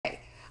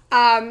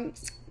Um,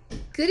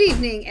 Good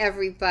evening,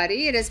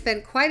 everybody. It has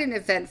been quite an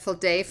eventful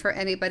day for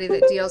anybody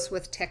that deals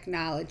with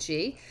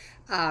technology.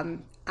 I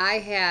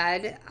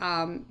had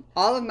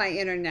all of my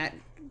internet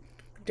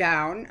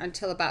down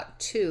until about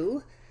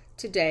 2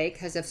 today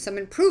because of some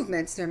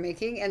improvements they're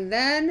making, and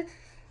then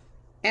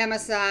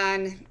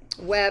Amazon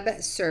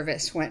Web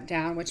Service went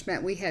down, which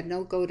meant we had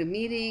no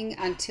GoToMeeting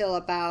until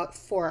about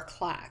 4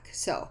 o'clock.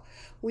 So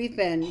we've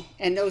been,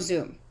 and no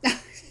Zoom.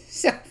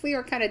 So we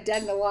were kind of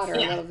dead in the water a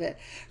little bit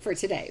for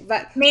today,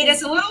 but made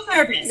us a little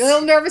nervous. A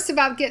little nervous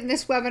about getting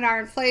this webinar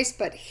in place,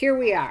 but here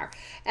we are.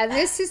 And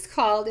this is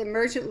called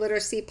Emergent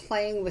Literacy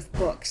Playing with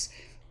Books.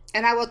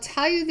 And I will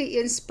tell you the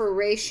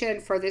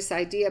inspiration for this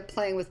idea of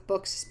playing with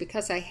books is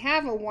because I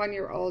have a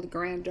 1-year-old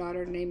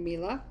granddaughter named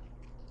Mila,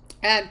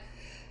 and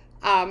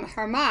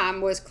her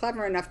mom was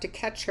clever enough to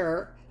catch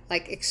her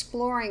like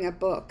exploring a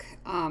book.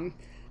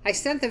 I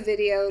sent the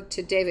video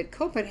to David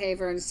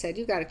Copenhaver and said,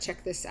 you got to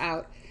check this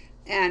out.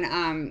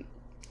 And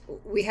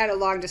we had a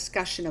long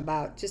discussion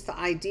about just the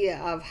idea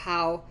of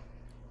how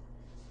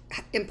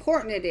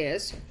important it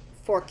is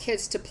for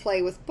kids to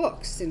play with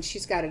books. And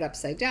she's got it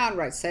upside down,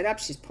 right side up.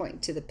 She's pointing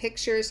to the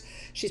pictures.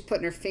 She's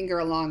putting her finger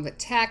along the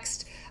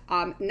text,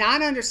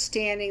 not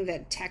understanding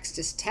that text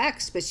is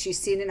text, but she's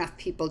seen enough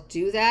people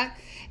do that.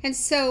 And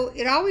so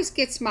it always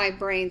gets my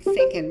brain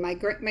thinking.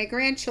 My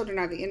grandchildren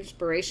are the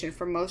inspiration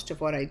for most of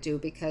what I do,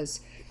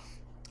 because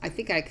I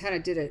think I kind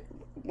of did it.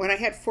 When I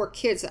had 4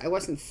 kids, I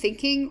wasn't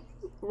thinking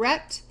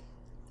Rett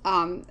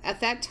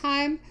at that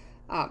time.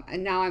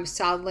 And now I'm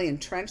solidly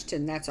entrenched,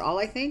 and that's all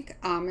I think.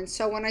 And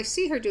so when I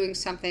see her doing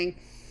something,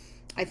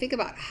 I think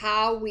about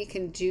how we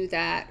can do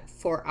that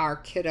for our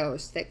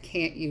kiddos that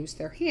can't use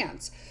their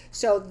hands.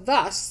 So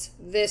thus,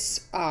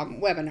 this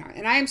webinar.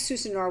 And I am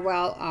Susan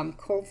Norwell,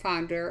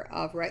 co-founder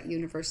of Rett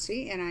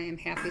University, and I am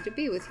happy to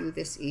be with you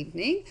this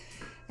evening.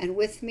 And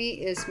with me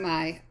is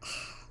my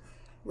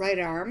right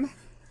arm.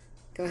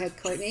 Go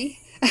ahead, Courtney.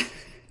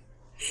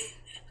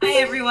 Hi,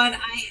 everyone.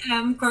 I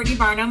am Courtney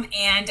Barnum,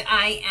 and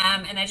I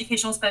am an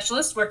educational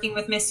specialist working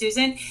with Miss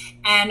Susan,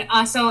 and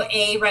also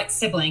a Rett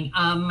sibling.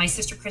 My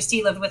sister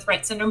Christy lived with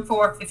Rett syndrome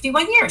for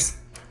 51 years.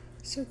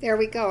 So there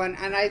we go, and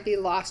I'd be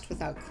lost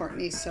without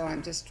Courtney, so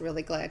I'm just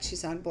really glad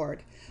she's on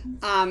board.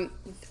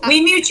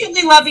 We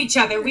mutually love each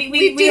other.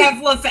 We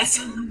have love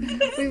fest.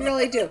 We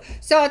really do.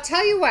 So I'll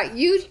tell you what,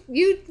 you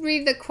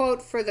read the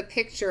quote for the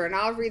picture, and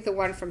I'll read the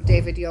one from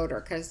David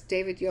Yoder, because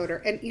David Yoder,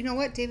 and you know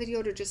what? David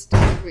Yoder just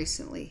died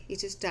recently. He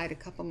just died a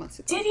couple months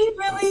ago. Did he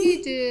really?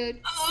 He did.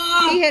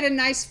 Oh. He had a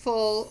nice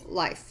full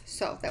life,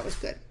 so that was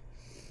good.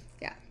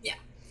 Yeah. Yeah.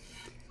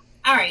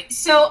 All right,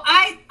 so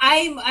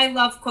I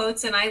love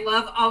quotes, and I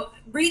love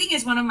reading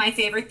is one of my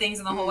favorite things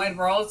in the whole wide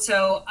world.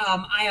 So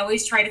I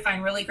always try to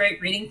find really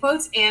great reading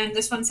quotes, and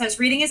this one says,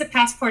 "Reading is a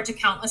passport to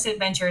countless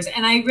adventures."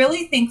 And I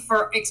really think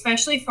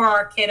especially for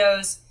our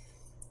kiddos,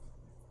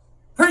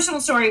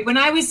 personal story. When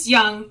I was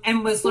young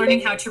and was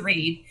learning how to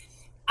read,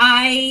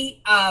 I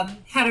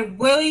had a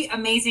really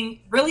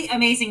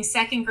amazing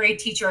second grade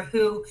teacher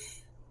who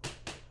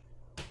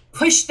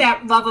pushed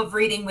that love of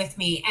reading with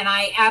me, and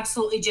I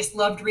absolutely just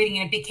loved reading,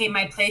 and it became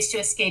my place to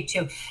escape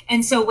to.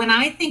 And so when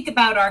I think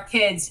about our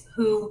kids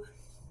who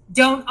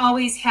don't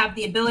always have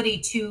the ability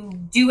to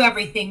do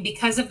everything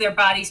because of their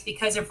bodies,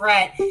 because of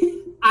Rett,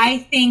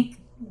 I think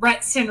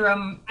Rett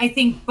syndrome, I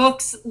think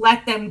books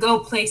let them go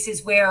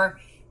places where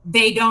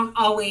they don't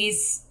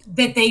always,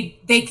 that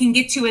they can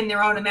get to in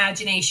their own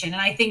imagination.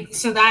 And I think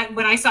so that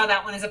when I saw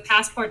that one as a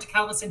passport to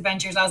countless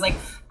adventures, I was like,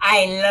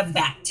 I love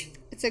that.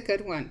 It's a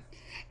good one.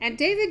 And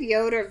David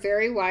Yoder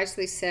very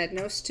wisely said,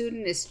 no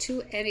student is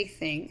too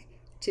anything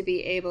to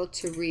be able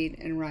to read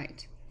and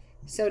write.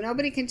 So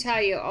nobody can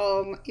tell you,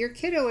 oh, your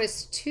kiddo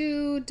is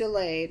too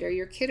delayed, or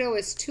your kiddo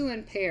is too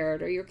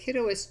impaired, or your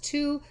kiddo is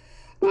too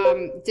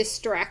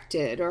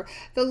distracted, or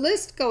the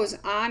list goes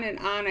on and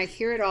on. I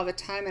hear it all the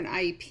time in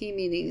IEP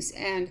meetings,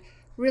 and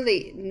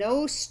really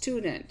no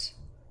student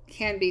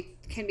can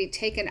be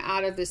taken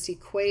out of this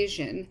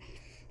equation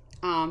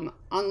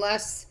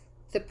unless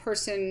the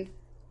person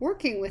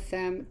working with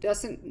them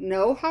doesn't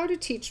know how to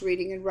teach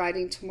reading and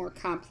writing to more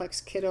complex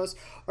kiddos,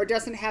 or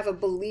doesn't have a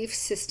belief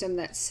system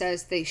that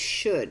says they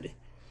should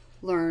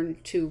learn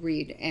to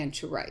read and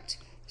to write.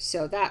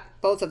 So that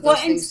both of those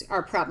things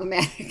are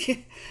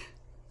problematic.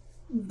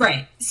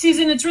 Right.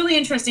 Susan, it's really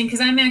interesting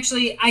because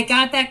I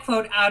got that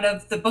quote out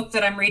of the book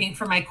that I'm reading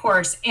for my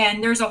course,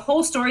 and there's a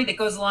whole story that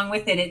goes along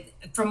with it.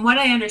 From what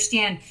I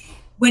understand,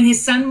 when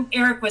his son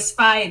Eric was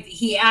 5,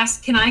 he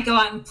asked, "Can I go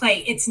out and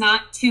play? It's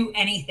not to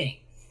anything."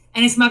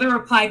 And his mother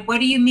replied,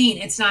 "What do you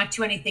mean it's not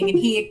to anything?"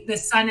 And the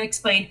son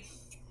explained,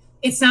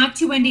 "It's not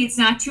too windy, it's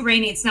not too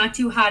rainy, it's not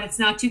too hot, it's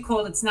not too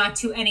cold, it's not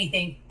too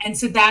anything." And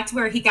so that's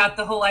where he got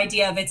the whole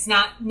idea of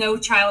no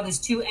child is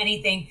too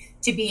anything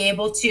to be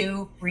able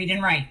to read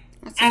and write.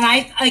 And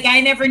I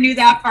never knew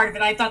that part of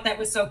it. I thought that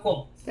was so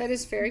cool. That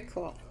is very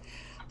cool.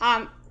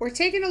 We're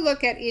taking a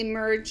look at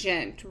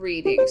emergent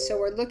reading. So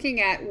we're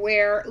looking at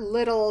where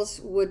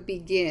littles would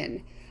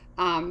begin.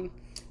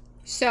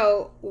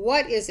 So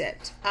what is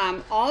it?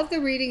 All of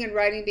the reading and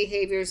writing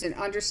behaviors and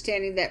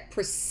understanding that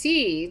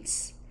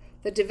precedes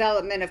the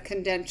development of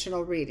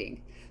conventional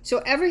reading. So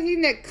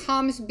everything that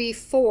comes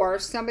before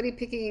somebody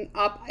picking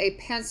up a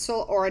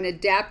pencil or an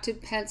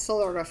adapted pencil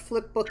or a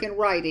flip book and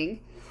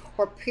writing,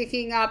 or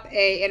picking up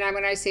and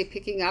when I say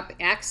picking up,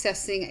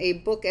 accessing a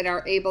book and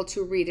are able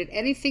to read it,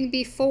 anything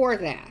before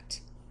that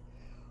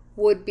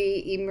would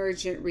be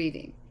emergent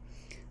reading.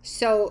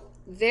 So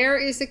there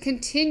is a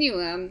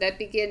continuum that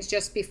begins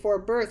just before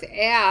birth,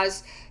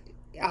 as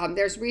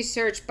there's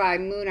research by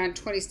Moon in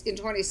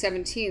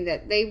 2017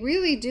 that they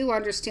really do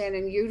understand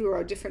in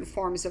utero different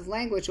forms of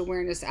language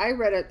awareness. I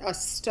read a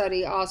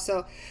study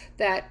also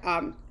that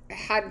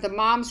had the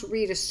moms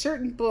read a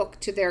certain book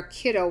to their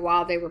kiddo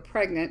while they were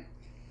pregnant,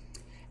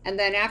 and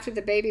then after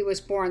the baby was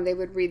born, they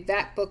would read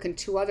that book and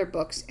 2 other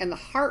books, and the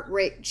heart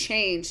rate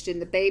changed in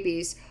the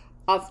babies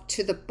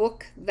to the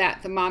book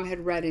that the mom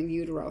had read in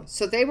utero.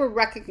 So they were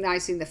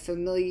recognizing the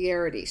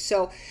familiarity.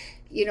 So,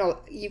 you know,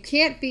 you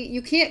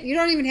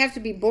don't even have to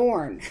be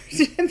born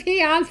to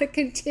be on the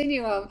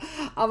continuum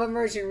of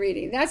emergent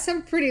reading. That's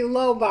some pretty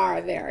low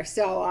bar there.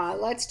 So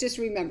let's just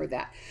remember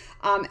that.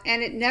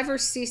 And it never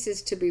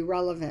ceases to be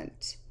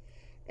relevant.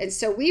 And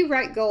so we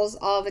write goals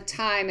all the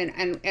time,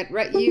 and at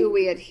Rett U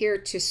we adhere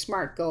to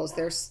SMART goals.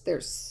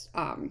 There's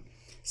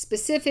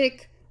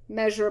specific,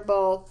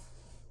 measurable,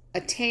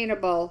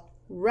 attainable,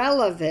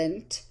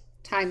 relevant,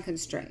 time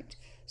constraint.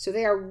 So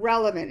they are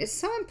relevant. It's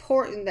so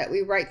important that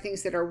we write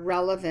things that are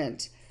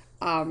relevant,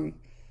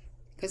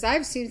 because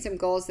I've seen some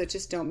goals that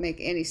just don't make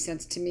any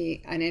sense to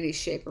me in any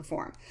shape or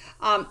form.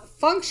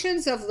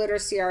 Functions of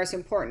literacy are as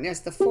important as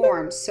the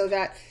forms, so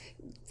that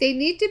they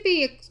need to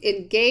be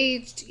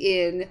engaged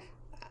in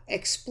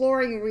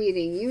exploring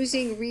reading,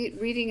 using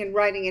reading and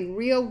writing in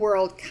real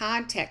world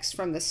context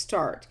from the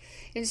start.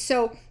 And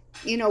so,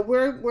 you know,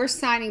 we're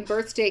signing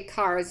birthday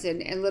cards,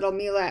 and little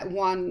Mila at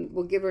 1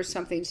 will give her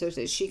something so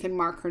that she can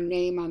mark her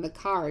name on the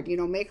card, you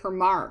know, make her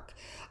mark.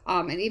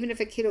 And even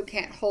if a kiddo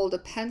can't hold a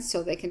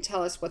pencil, they can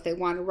tell us what they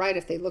want to write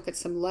if they look at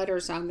some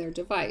letters on their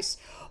device.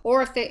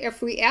 Or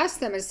if we ask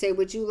them and say,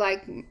 would you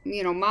like,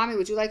 you know, Mommy,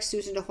 would you like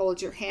Susan to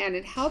hold your hand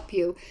and help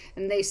you?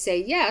 And they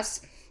say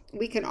yes,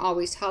 we can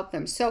always help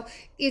them. So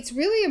it's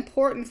really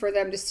important for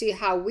them to see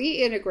how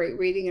we integrate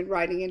reading and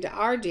writing into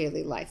our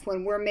daily life.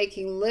 When we're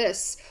making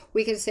lists,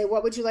 we can say,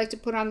 what would you like to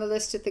put on the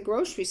list at the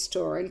grocery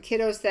store? And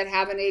kiddos that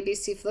have an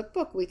ABC flip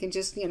book, we can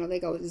just, you know, they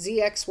go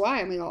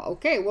ZXY, and we go,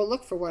 okay, we'll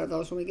look for one of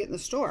those when we get in the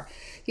store.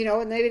 You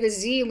know, and maybe the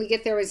Z, and we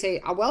get there and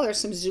say, oh, well, there's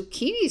some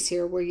zucchinis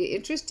here. Were you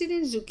interested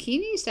in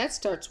zucchinis? That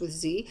starts with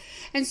Z.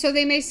 And so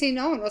they may say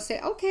no, and we'll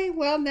say, okay,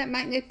 well, that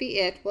might not be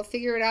it. We'll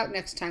figure it out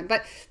next time.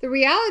 But the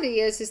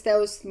reality is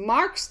those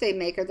marks they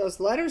make, or those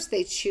letters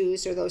they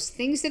choose, or those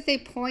things that they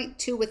point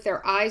to with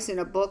their eyes in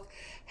a book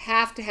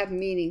have to have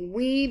meaning.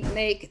 We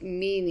make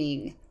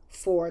meaning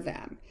for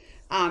them.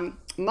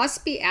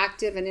 Must be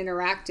active and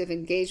interactive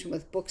engagement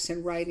with books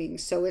and writing.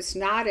 So it's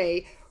not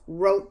a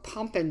rote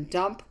pump and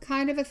dump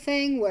kind of a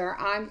thing where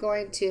I'm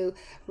going to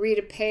read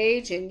a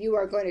page and you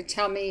are going to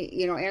tell me,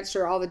 you know,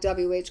 answer all the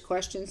WH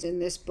questions in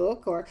this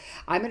book, or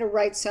I'm going to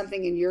write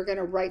something and you're going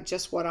to write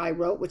just what I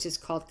wrote, which is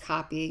called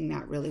copying,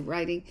 not really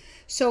writing.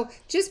 So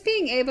just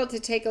being able to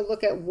take a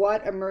look at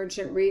what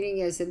emergent reading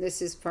is, and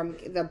this is from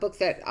the book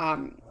that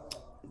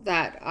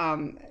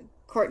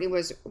Courtney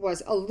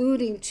was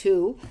alluding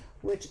to,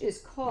 which is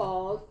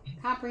called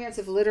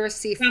Comprehensive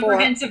Literacy for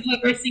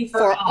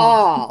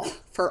All.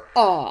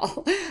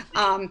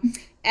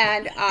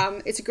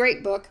 It's a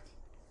great book.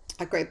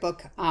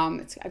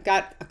 I've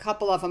got a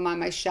couple of them on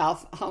my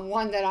shelf.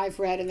 One that I've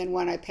read, and then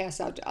one I pass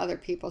out to other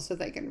people so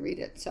they can read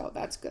it. So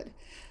that's good.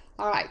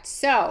 All right.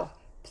 So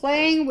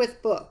playing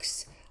with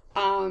books.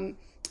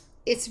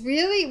 It's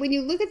really, when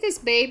you look at this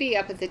baby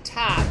up at the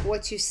top,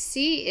 what you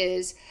see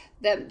is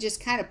them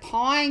just kind of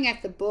pawing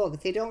at the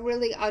book. They don't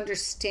really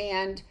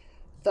understand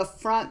the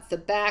front, the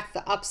back,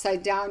 the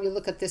upside down. You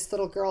look at this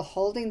little girl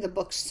holding the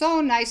book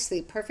so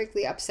nicely,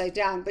 perfectly upside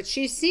down, but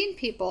she's seen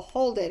people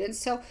hold it. And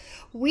so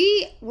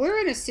we're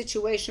in a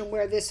situation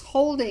where this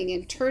holding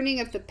and turning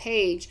of the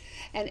page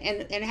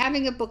and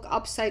having a book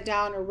upside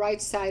down or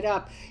right side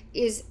up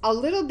is a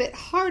little bit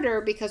harder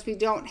because we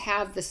don't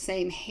have the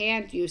same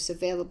hand use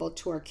available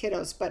to our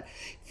kiddos. But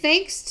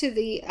thanks to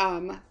the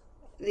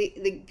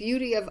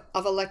beauty of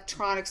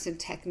electronics and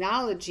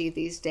technology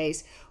these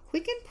days, we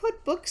can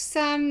put books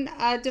on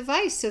a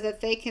device so that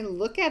they can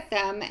look at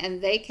them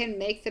and they can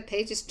make the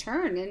pages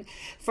turn. And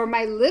for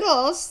my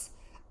littles,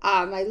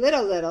 I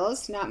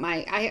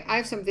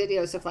have some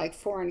videos of like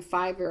 4 and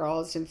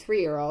 5-year-olds and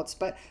 3-year-olds,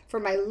 but for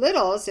my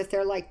littles, if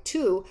they're like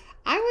 2,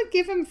 I would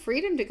give them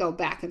freedom to go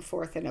back and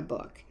forth in a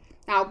book.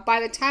 Now,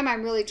 by the time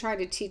I'm really trying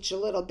to teach a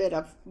little bit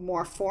of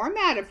more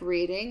format of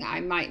reading,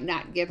 I might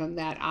not give them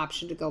that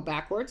option to go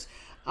backwards.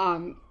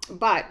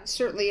 But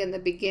certainly in the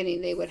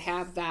beginning, they would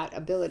have that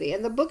ability.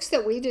 And the books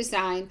that we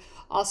design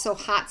also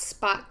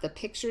hotspot the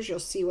pictures. You'll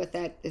see what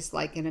that is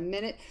like in a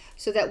minute,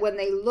 so that when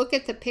they look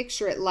at the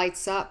picture, it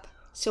lights up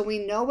so we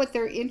know what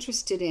they're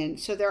interested in.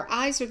 So their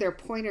eyes are their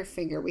pointer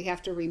finger. We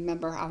have to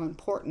remember how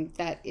important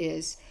that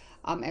is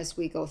as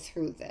we go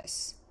through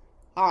this.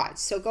 All right,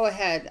 so go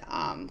ahead,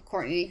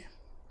 Courtney.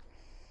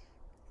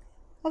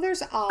 Oh,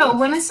 there's Olive.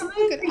 So when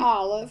look at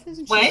Olive.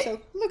 Isn't she what?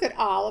 so? Look at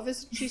Olive.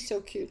 Isn't she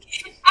so cute?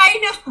 I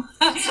know.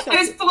 So I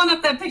was pulling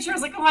up that picture. I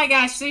was like, oh my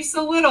gosh, she's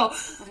so little.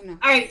 I know.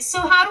 All right. So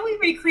how do we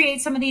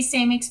recreate some of these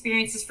same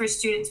experiences for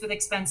students with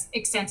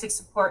extensive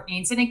support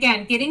needs? And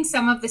again, getting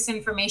some of this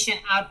information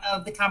out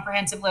of the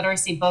comprehensive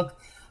literacy book,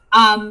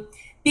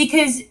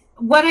 because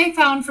what I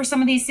found for some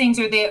of these things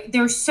are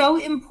they're so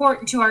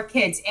important to our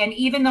kids. And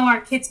even though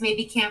our kids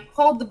maybe can't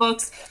hold the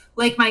books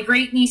like my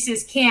great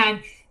nieces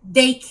can,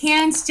 they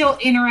can still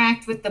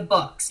interact with the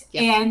books.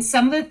 Yep. And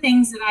some of the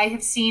things that I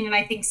have seen, and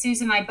I think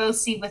Susan and I both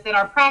see within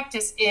our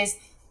practice, is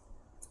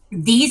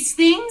these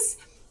things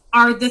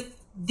are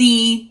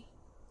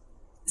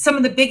some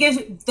of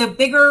the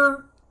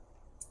bigger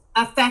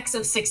effects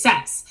of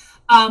success.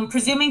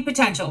 Presuming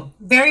potential.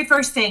 Very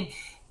first thing,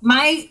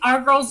 our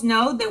girls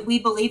know that we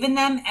believe in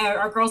them.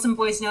 Our girls and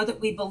boys know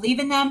that we believe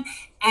in them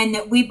and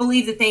that we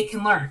believe that they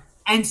can learn.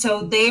 And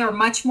so they are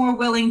much more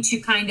willing to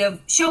kind of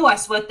show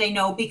us what they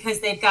know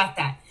because they've got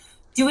that.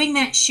 Doing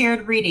that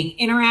shared reading,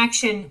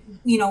 interaction,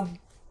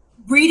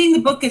 reading the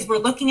book as we're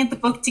looking at the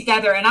book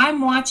together. And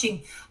I'm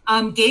watching.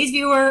 Gaze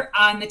Viewer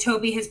on the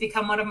Toby has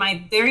become one of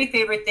my very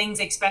favorite things,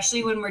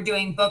 especially when we're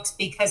doing books,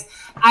 because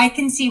I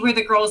can see where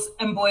the girls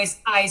and boys'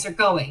 eyes are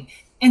going.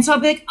 And so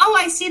I'll be like, oh,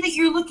 I see that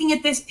you're looking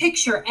at this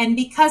picture. And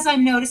because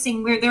I'm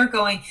noticing where they're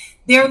going,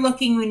 they're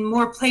looking in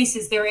more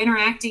places. They're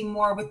interacting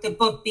more with the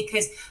book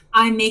because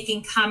I'm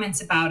making comments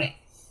about it.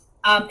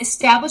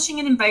 Establishing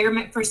an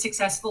environment for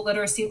successful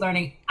literacy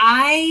learning.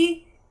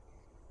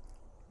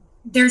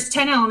 There's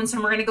 10 elements,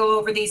 and we're going to go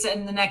over these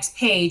in the next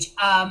page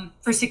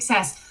for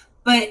success.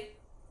 But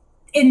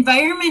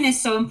environment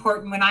is so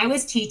important. When I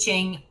was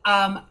teaching,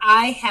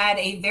 I had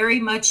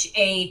very much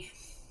a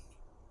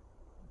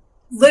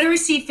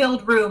literacy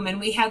filled room, and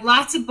we had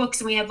lots of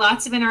books and we had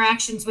lots of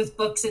interactions with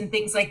books and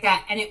things like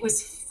that. And it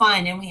was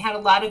fun and we had a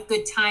lot of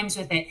good times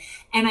with it.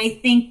 And I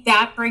think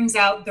that brings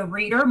out the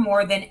reader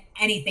more than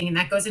anything. And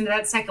that goes into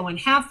that second one.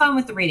 Have fun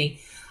with the reading.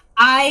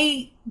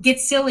 I get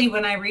silly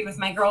when I read with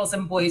my girls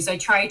and boys. I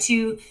try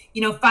to,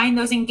 find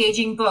those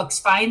engaging books,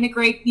 find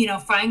great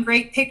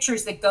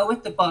pictures that go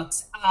with the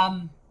books,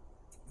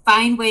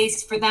 find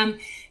ways for them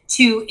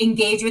to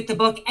engage with the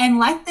book and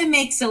let them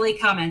make silly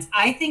comments.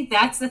 I think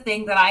that's the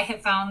thing that I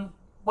have found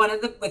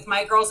with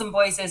my girls and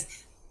boys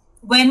is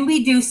when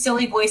we do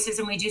silly voices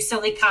and we do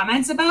silly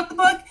comments about the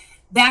book,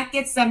 that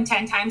gets them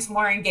 10 times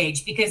more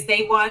engaged because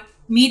they want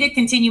me to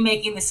continue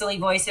making the silly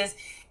voices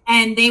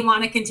and they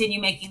want to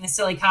continue making the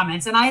silly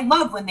comments. And I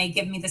love when they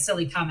give me the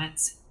silly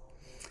comments.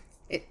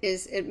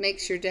 It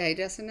makes your day,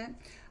 doesn't it?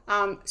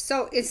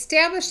 So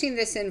establishing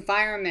this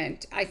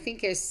environment, I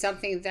think, is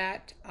something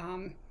that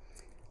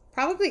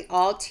probably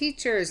all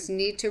teachers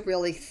need to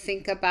really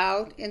think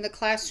about in the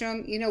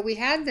classroom. We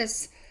had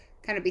this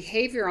kind of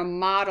behavioral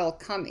model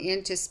come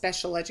into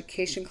special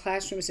education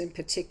classrooms in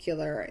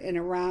particular in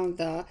around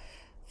the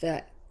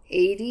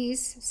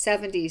 80s,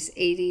 70s,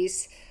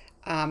 80s.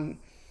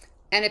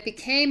 And it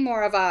became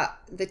more of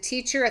the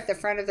teacher at the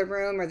front of the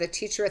room or the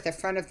teacher at the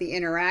front of the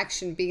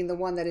interaction being the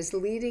one that is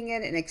leading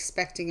it and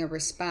expecting a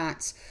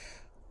response.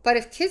 But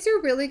if kids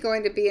are really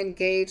going to be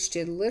engaged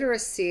in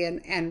literacy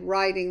and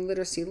writing,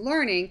 literacy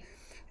learning,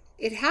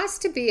 it has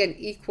to be an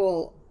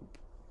equal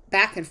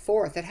back and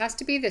forth. It has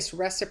to be this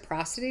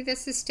reciprocity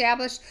that's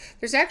established.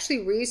 There's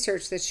actually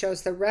research that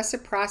shows the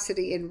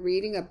reciprocity in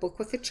reading a book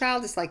with a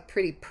child is like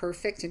pretty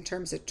perfect in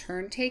terms of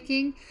turn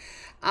taking.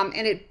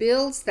 And it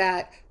builds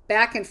that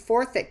back and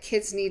forth that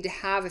kids need to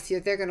have if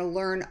they're going to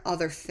learn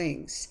other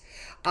things.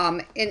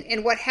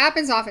 And what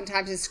happens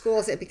oftentimes in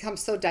schools, it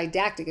becomes so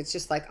didactic. It's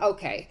just like,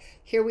 okay,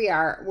 here we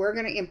are. We're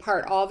going to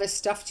impart all this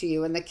stuff to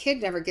you. And the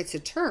kid never gets a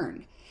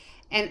turn.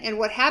 And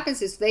what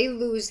happens is they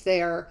lose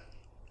their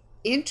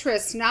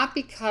interest, not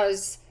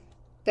because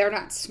they're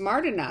not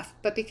smart enough,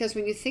 but because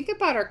when you think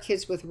about our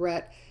kids with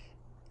Rett,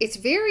 it's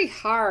very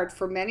hard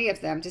for many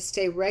of them to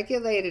stay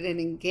regulated and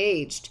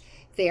engaged.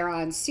 They are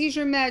on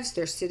seizure meds,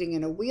 they're sitting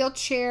in a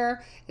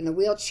wheelchair, and the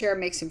wheelchair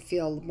makes them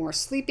feel more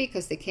sleepy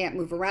because they can't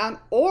move around,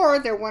 or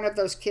they're one of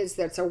those kids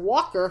that's a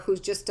walker who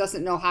just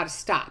doesn't know how to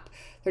stop.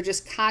 They're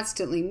just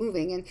constantly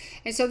moving.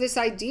 And so this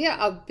idea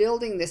of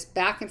building this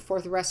back and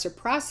forth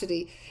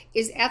reciprocity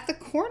is at the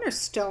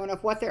cornerstone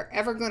of what they're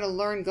ever going to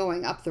learn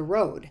going up the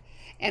road.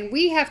 And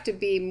we have to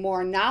be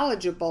more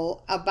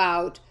knowledgeable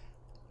about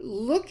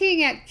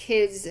looking at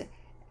kids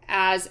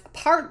as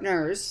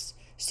partners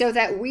so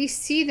that we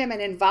see them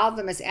and involve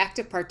them as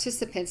active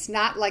participants,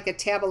 not like a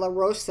tabula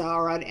rasa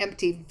or an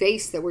empty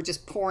vase that we're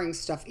just pouring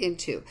stuff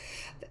into.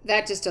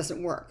 That just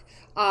doesn't work.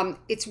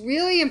 It's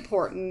really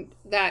important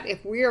that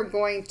if we are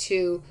going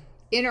to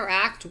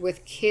interact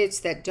with kids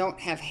that don't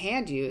have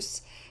hand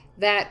use,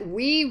 that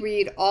we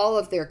read all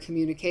of their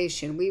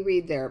communication. We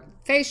read their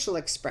facial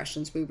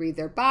expressions, we read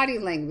their body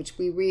language,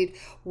 we read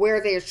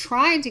where they're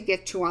trying to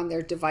get to on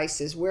their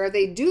devices, where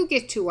they do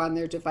get to on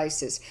their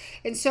devices.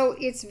 And so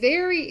it's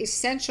very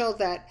essential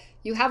that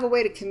you have a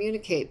way to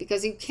communicate,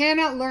 because you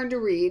cannot learn to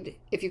read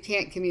if you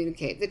can't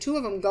communicate. The two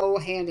of them go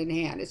hand in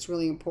hand. It's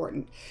really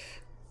important.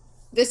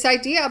 This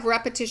idea of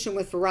repetition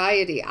with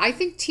variety. I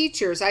think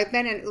teachers, I've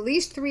been in at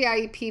least 3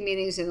 IEP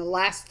meetings in the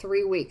last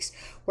 3 weeks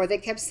where they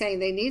kept saying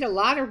they need a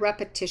lot of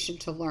repetition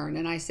to learn.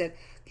 And I said,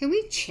 can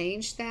we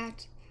change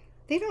that?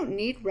 They don't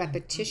need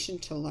repetition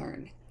to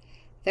learn.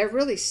 They're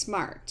really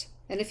smart.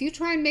 And if you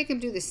try and make them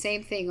do the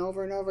same thing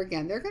over and over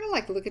again, they're going to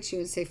like look at you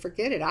and say,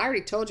 forget it. I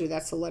already told you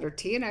that's the letter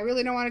T, and I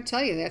really don't want to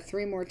tell you that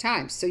 3 more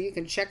times, so you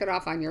can check it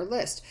off on your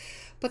list.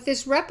 But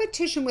this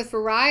repetition with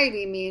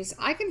variety means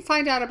I can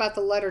find out about the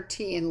letter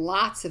T in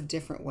lots of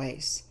different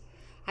ways.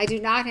 I do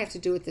not have to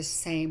do it the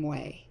same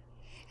way.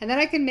 And then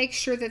I can make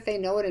sure that they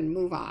know it and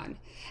move on.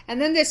 And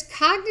then this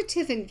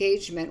cognitive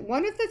engagement,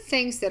 one of the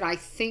things that I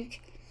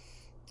think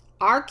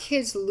our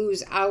kids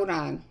lose out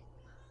on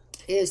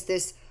is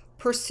this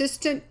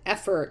persistent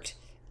effort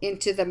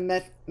into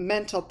the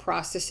mental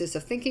processes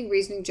of thinking,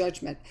 reasoning,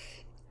 judgment.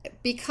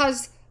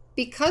 Because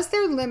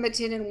they're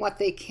limited in what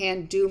they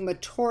can do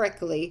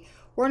motorically,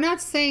 we're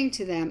not saying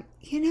to them,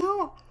 you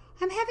know,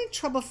 I'm having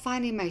trouble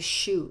finding my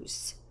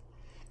shoes.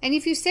 And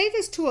if you say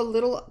this to a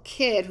little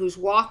kid who's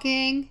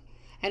walking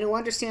and who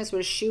understands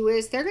what a shoe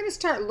is, they're going to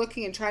start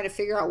looking and trying to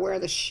figure out where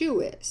the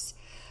shoe is.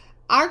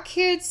 Our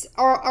kids,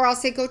 or I'll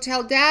say, go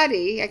tell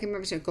daddy. I can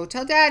remember saying, go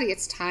tell daddy,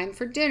 it's time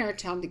for dinner.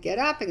 Tell him to get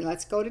up and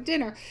let's go to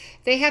dinner.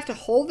 They have to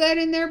hold that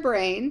in their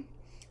brain.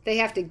 They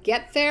have to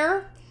get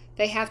there.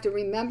 They have to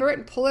remember it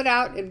and pull it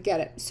out and get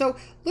it. So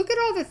look at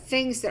all the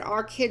things that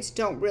our kids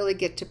don't really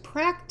get to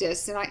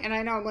practice. And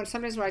I know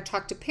sometimes when I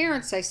talk to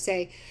parents, I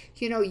say,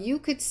 you know, you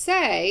could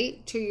say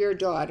to your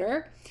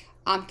daughter,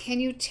 can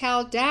you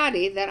tell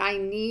daddy that I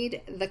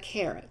need the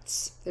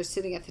carrots? They're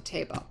sitting at the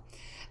table.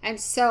 And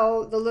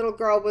so the little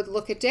girl would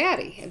look at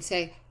daddy and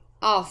say,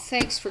 oh,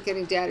 thanks for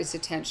getting daddy's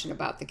attention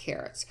about the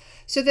carrots.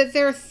 So that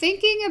they're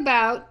thinking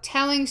about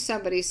telling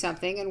somebody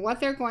something and what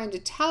they're going to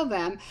tell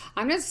them.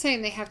 I'm not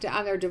saying they have to,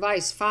 on their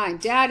device, fine,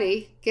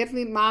 daddy, give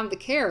me mom the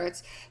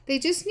carrots. They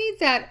just need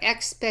that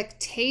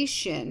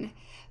expectation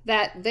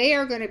that they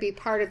are going to be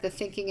part of the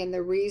thinking and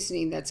the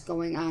reasoning that's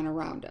going on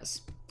around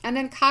us. And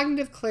then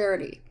cognitive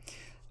clarity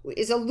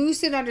is a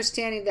lucid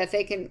understanding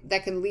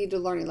that can lead to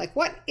learning. Like,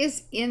 what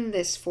is in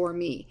this for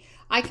me?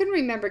 I can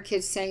remember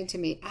kids saying to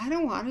me, I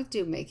don't want to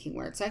do making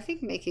words. I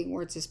think making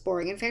words is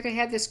boring. In fact, I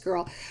had this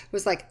girl who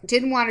was like,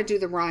 didn't want to do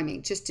the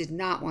rhyming, just did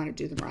not want to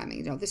do the rhyming.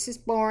 You know, this is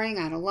boring.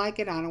 I don't like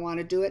it. I don't want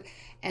to do it.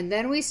 And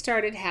then we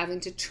started having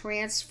to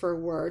transfer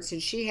words,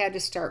 and she had to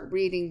start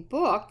reading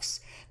books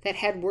that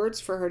had words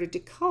for her to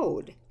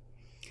decode.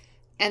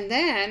 And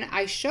then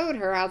I showed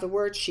her how the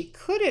words she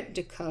couldn't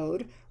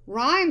decode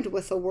rhymed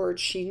with a word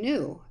she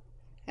knew.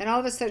 And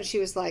all of a sudden she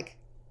was like,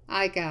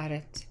 I got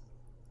it.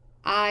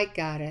 I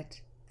got it.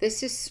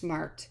 This is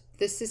smart.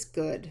 This is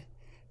good.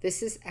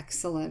 This is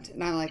excellent.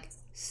 And I'm like,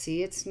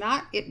 see,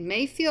 it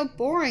may feel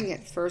boring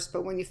at first,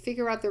 but when you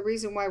figure out the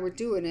reason why we're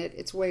doing it,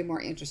 it's way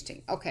more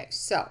interesting. Okay,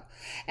 so,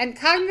 and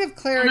cognitive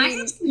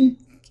clarity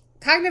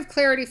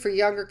for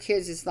younger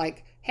kids is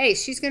like, hey,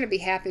 she's going to be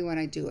happy when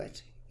I do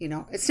it. You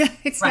know, it's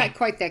not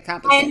quite that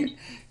complicated. And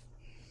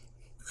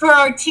for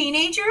our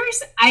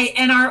teenagers,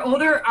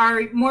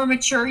 our more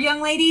mature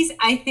young ladies,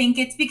 I think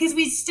it's because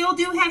we still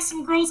do have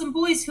some girls and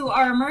boys who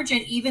are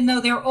emergent, even though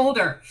they're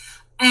older.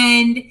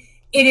 And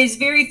it is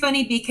very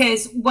funny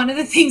because one of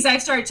the things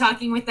I've started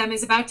talking with them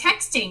is about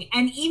texting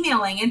and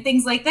emailing and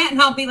things like that. And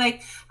I'll be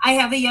like, I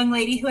have a young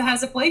lady who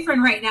has a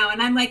boyfriend right now.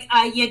 And I'm like,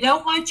 you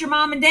don't want your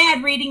mom and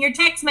dad reading your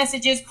text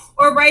messages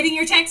or writing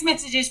your text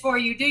messages for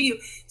you, do you?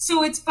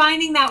 So it's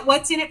finding that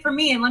what's in it for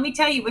me. And let me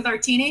tell you, with our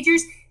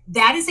teenagers,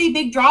 that is a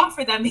big draw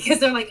for them because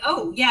they're like,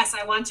 oh, yes,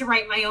 I want to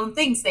write my own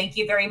things. Thank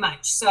you very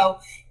much. So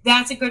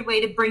that's a good way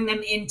to bring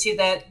them into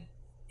that.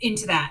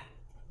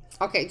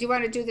 Okay. Do you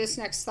want to do this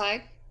next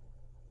slide?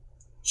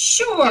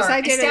 Sure.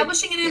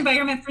 Establishing an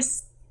environment for...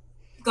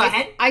 Go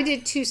ahead. I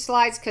did 2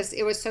 slides because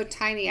it was so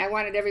tiny. I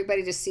wanted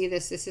everybody to see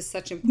this. This is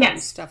such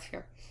important stuff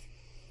here.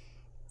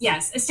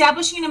 Yes.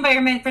 Establishing an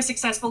environment for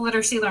successful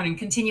literacy learning.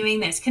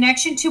 Continuing this.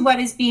 Connection to what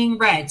is being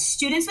read.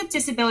 Students with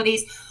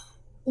disabilities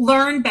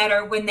learn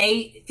better when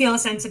they feel a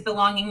sense of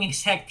belonging and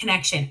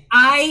connection.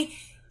 I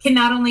can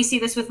not only see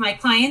this with my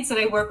clients that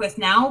I work with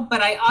now,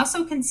 but I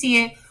also can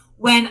see it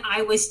when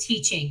I was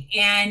teaching.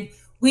 And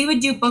we would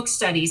do book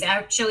studies.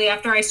 Actually,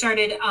 after I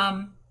started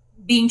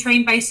being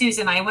trained by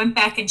Susan, I went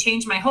back and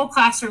changed my whole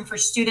classroom for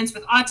students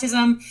with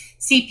autism,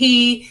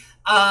 CP,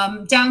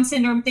 Down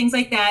syndrome, things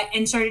like that,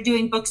 and started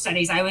doing book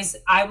studies. We were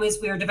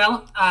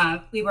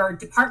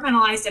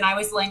departmentalized, and I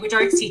was the language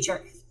arts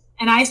teacher.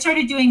 And I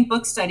started doing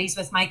book studies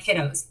with my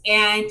kiddos.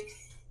 And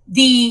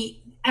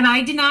we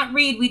did not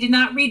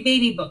read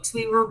baby books.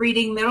 We were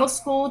reading middle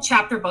school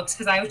chapter books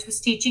because I was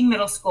teaching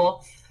middle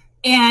school.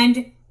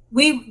 And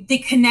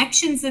the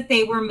connections that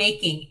they were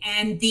making,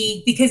 and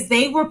because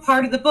they were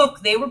part of the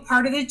book, they were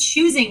part of the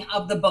choosing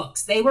of the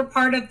books, they were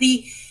part of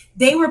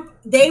they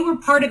were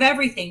part of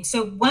everything.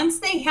 So once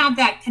they have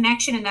that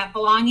connection and that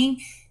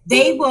belonging,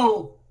 they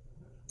will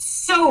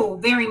so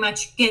very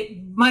much get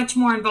much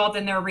more involved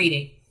in their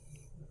reading.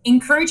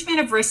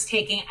 Encouragement of risk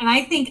taking. And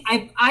I think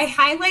I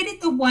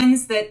highlighted the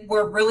ones that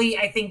were really,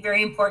 I think,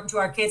 very important to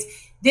our kids.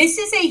 This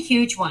is a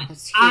huge one.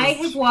 Huge. I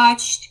have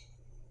watched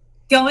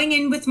going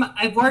in with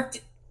I've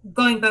worked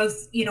going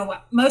both,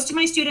 most of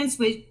my students,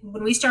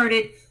 when we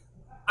started,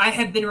 I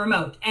have been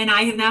remote, and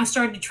I have now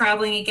started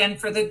traveling again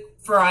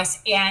for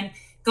us, and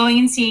going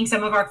and seeing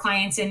some of our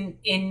clients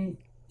in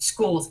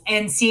schools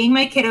and seeing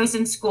my kiddos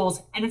in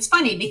schools. And it's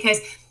funny because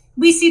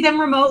we see them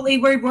remotely.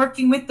 We're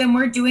working with them.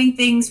 We're doing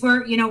things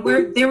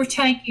they were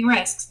taking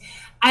risks.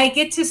 I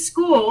get to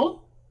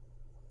school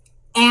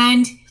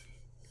and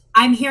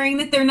I'm hearing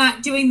that they're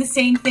not doing the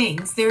same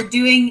things. They're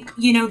doing,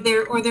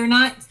 they're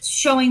not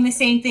showing the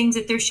same things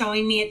that they're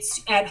showing me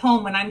at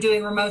home when I'm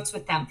doing remotes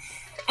with them.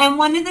 And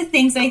one of the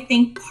things I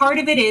think part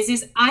of it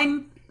is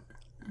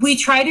we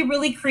try to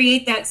really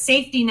create that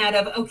safety net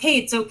of, okay,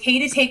 it's okay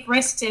to take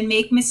risks and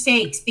make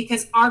mistakes,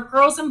 because our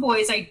girls and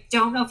boys, I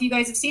don't know if you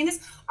guys have seen this,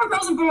 our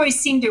girls and boys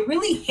seem to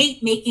really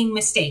hate making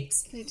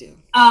mistakes. They do.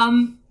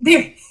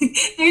 They're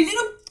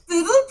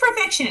little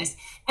perfectionists.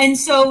 And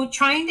so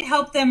trying to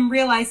help them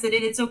realize that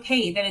it's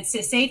okay, that it's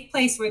a safe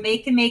place where they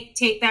can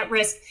take that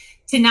risk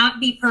to not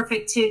be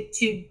perfect,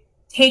 to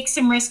take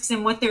some risks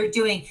in what they're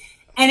doing.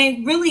 And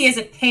it really is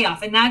a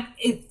payoff. And that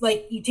is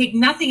like, you take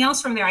nothing else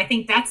from there. I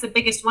think that's the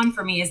biggest one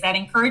for me, is that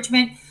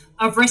encouragement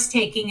of risk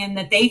taking, and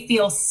that they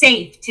feel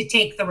safe to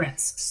take the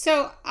risks.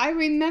 So I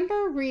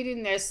remember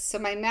reading this. So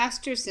my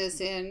master's is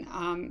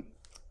in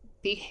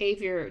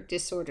behavior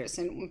disorders,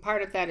 and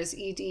part of that is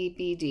ED,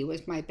 BD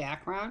was my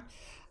background.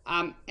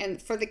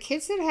 And for the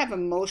kids that have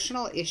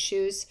emotional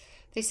issues,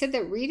 they said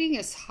that reading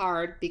is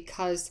hard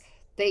because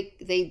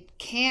they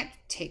can't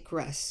take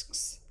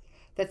risks,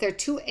 that they're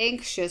too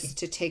anxious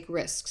to take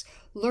risks.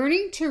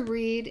 Learning to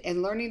read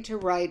and learning to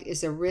write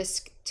is a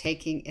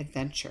risk-taking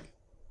adventure.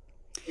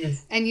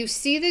 Yes. And you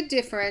see the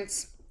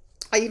difference.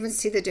 I even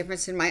see the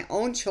difference in my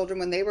own children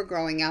when they were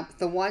growing up.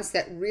 The ones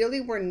that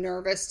really were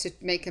nervous to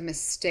make a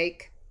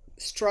mistake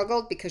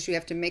struggled, because you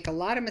have to make a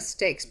lot of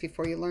mistakes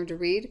before you learn to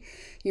read.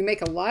 You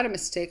make a lot of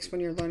mistakes when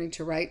you're learning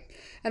to write.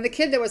 And the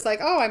kid that was like,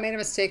 oh, I made a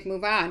mistake,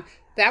 move on,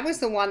 that was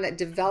the one that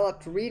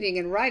developed reading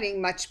and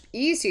writing much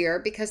easier,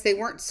 because they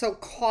weren't so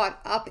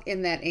caught up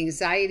in that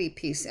anxiety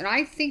piece. And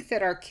I think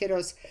that our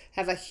kiddos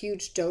have a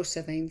huge dose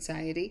of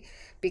anxiety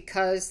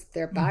because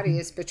their body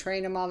is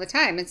betraying them all the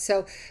time. And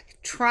so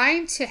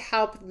trying to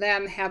help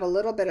them have a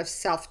little bit of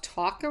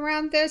self-talk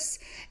around this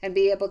and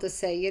be able to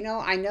say,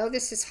 I know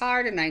this is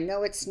hard, and I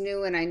know it's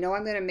new, and I know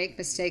I'm going to make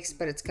mistakes,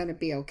 but it's going to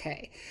be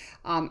okay,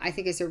 I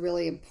think is a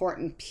really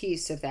important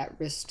piece of that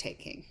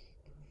risk-taking.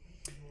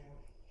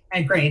 I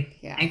agree.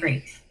 Yeah. I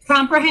agree.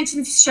 Comprehensive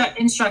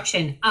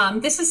instruction.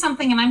 This is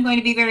something, and I'm going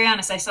to be very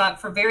honest, I saw it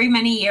for very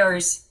many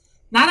years,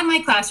 not in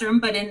my classroom,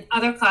 but in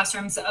other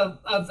classrooms of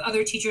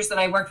other teachers that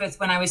I worked with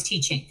when I was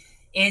teaching,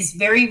 is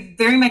very,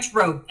 very much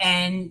rote.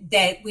 And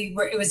that we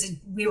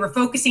were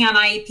focusing on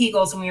IEP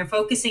goals, and we were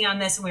focusing on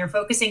this, and we were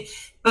focusing,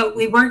 but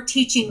we weren't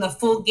teaching the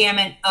full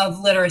gamut of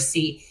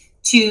literacy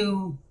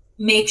to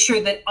make sure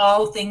that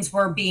all things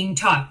were being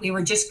taught. We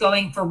were just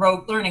going for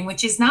rote learning,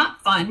 which is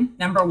not fun,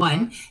 number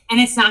one, and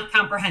it's not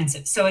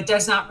comprehensive. So it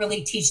does not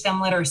really teach them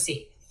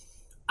literacy.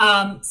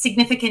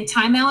 Significant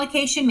time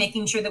allocation,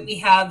 making sure that we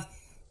have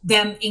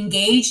them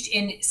engaged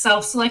in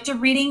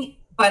self-selected reading,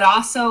 but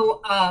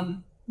also,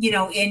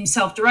 in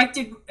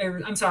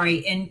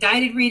in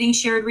guided reading,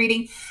 shared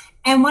reading.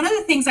 And one of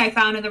the things I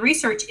found in the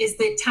research is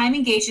that time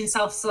engaged in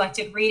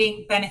self-selected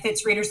reading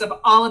benefits readers of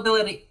all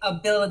ability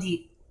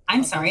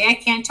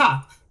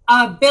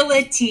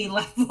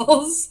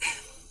levels,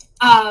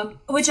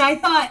 which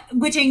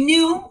I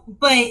knew,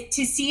 but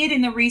to see it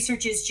in the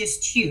research is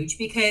just huge,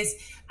 because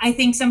I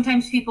think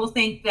sometimes people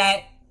think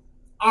that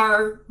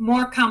our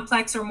more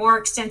complex or more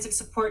extensive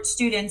support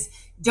students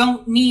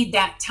don't need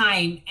that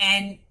time.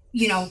 And,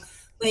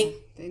 they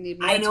need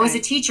more time. As a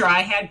teacher,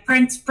 I had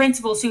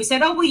principals who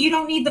said, oh, well, you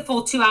don't need the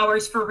full 2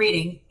 hours for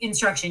reading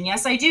instruction.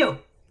 Yes, I do.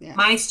 Yeah.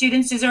 My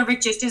students deserve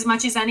it just as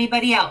much as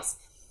anybody else.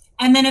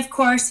 And then, of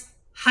course,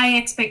 high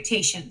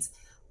expectations.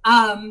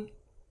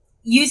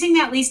 Using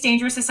that least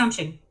dangerous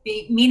assumption,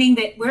 meaning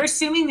that we're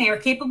assuming they are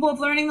capable of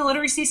learning the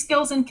literacy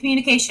skills and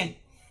communication.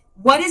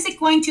 What is it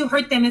going to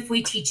hurt them if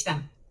we teach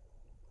them?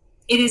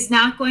 It is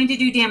not going to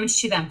do damage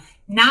to them.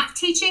 Not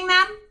teaching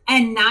them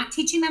and not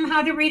teaching them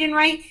how to read and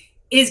write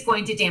is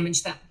going to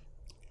damage them.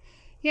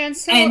 Yeah, and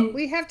so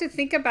we have to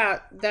think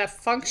about the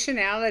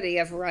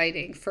functionality of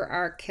writing for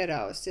our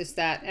kiddos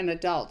and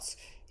adults,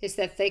 is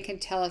that they can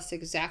tell us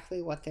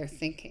exactly what they're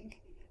thinking.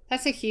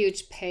 That's a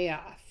huge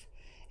payoff.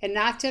 And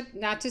not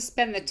to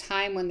spend the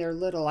time when they're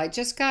little. I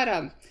just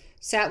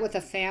sat with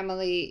a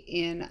family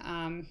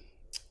in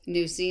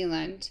New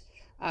Zealand,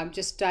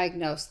 just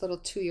diagnosed, little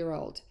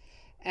 2-year-old.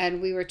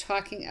 And we were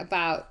talking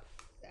about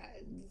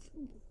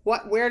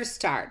where to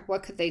start,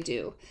 what could they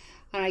do.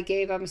 And I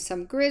gave them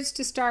some grids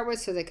to start with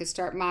so they could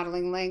start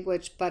modeling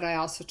language, but I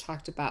also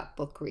talked about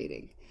book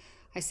reading.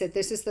 I said,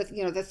 this is the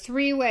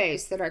 3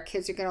 ways that our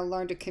kids are going to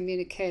learn to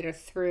communicate are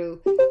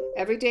through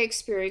everyday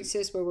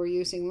experiences where we're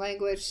using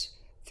language,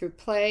 through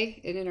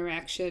play and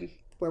interaction,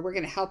 where we're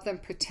going to help them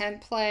pretend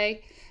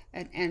play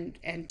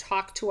and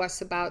talk to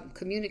us about,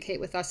 communicate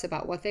with us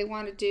about what they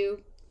want to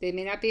do. They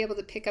may not be able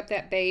to pick up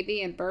that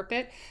baby and burp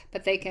it,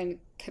 but they can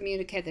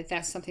communicate that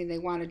that's something they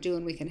want to do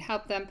and we can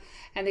help them.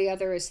 And the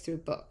other is through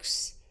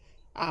books.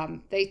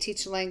 They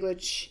teach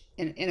language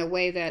in a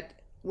way that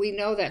we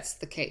know that's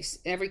the case.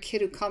 Every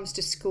kid who comes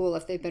to school,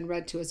 if they've been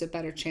read to, has a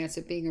better chance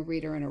of being a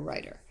reader and a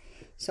writer.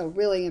 So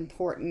really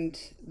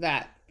important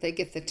that they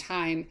get the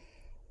time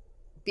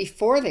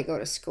before they go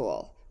to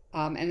school,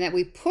 and that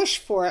we push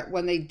for it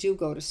when they do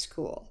go to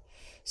school.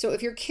 So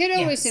if your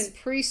kiddo is in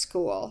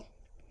preschool,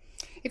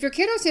 if your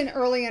kiddo's in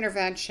early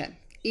intervention,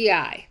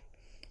 EI,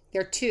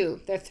 they're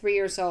 2, they're 3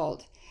 years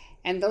old,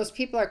 and those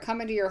people are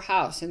coming to your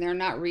house and they're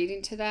not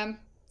reading to them,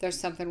 there's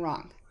something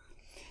wrong.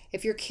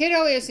 If your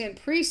kiddo is in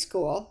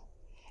preschool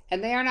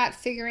and they are not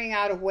figuring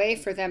out a way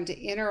for them to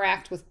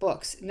interact with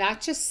books,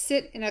 not just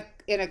sit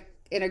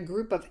in a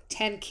group of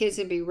 10 kids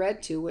and be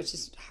read to, which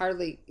is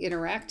hardly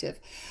interactive,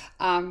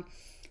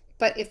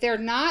 but if they're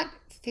not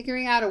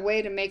figuring out a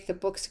way to make the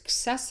books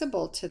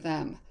accessible to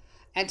them,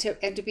 and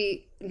to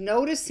be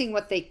noticing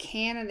what they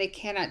can and they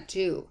cannot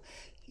do,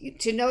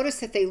 to notice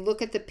that they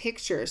look at the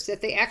pictures,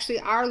 that they actually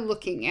are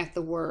looking at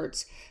the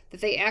words, that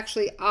they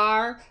actually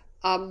are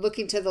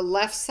looking to the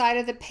left side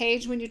of the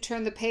page when you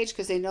turn the page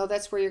because they know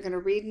that's where you're going to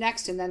read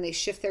next, and then they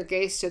shift their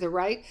gaze to the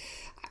right.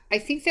 I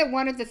think that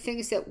one of the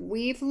things that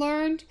we've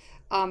learned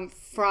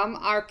from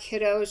our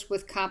kiddos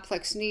with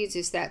complex needs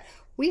is that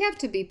we have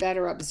to be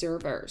better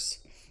observers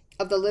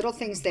of the little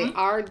things they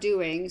are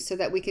doing so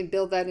that we can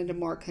build that into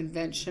more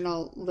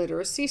conventional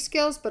literacy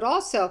skills, but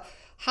also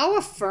how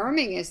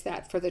affirming is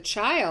that for the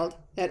child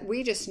that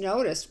we just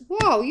noticed,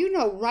 whoa, you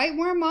know right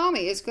where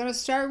mommy is going to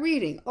start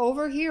reading,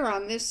 over here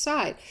on this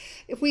side.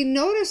 If we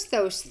notice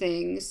those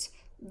things,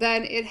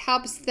 then it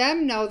helps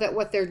them know that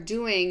what they're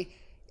doing,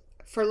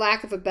 for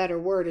lack of a better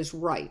word, is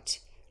right.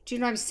 Do you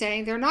know what I'm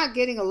saying? They're not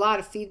getting a lot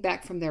of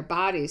feedback from their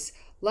bodies.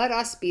 Let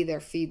us be their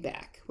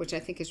feedback, which I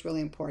think is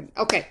really important.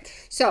 Okay,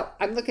 so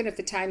I'm looking at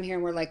the time here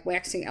and we're like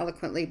waxing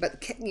eloquently,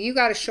 but you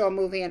got to show a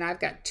movie and I've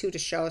got 2 to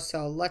show,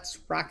 so let's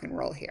rock and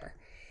roll here.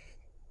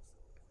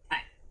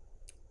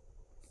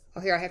 Oh,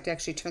 here, I have to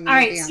actually turn the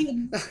movie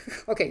on.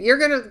 Okay, you're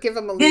going to give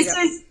them a lead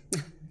up.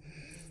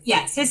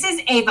 Yes, this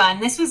is Ava,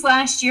 and this was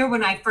last year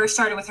when I first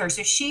started with her.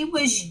 So she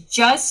was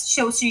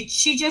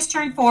she just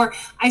turned 4.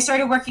 I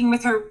started working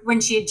with her when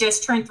she had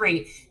just turned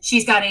 3.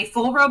 She's got a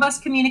full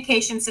robust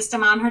communication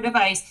system on her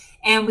device,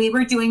 and we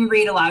were doing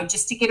read aloud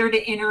just to get her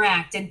to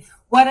interact. And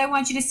what I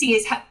want you to see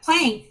is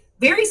playing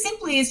very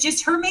simply is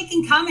just her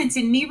making comments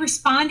and me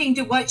responding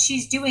to what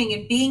she's doing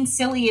and being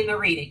silly in the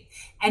reading.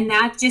 And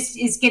that just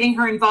is getting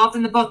her involved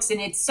in the books.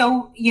 And it's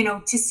so,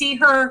 to see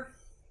her,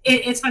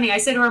 it's funny. I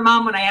said to her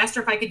mom when I asked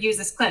her if I could use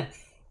this clip,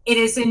 it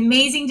is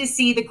amazing to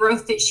see the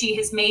growth that she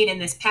has made in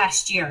this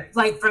past year.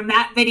 Like from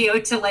that video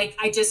to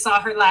I just saw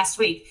her last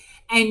week.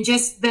 And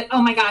just that,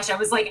 oh my gosh, I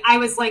was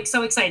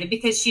so excited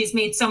because she's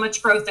made so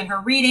much growth in her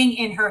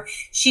reading,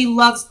 she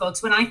loves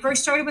books. When I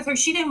first started with her,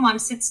 she didn't want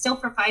to sit still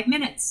for 5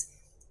 minutes.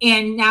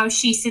 And now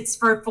she sits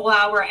for a full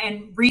hour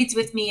and reads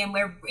with me, and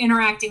we're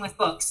interacting with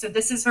books. So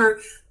this is her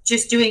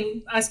just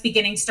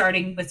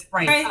starting with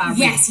reading.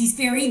 Yes, he's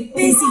very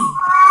busy.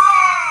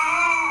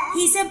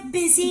 He's a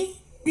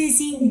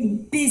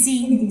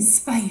busy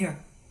spider.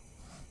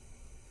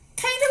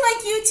 Kind of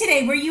like you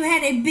today, where you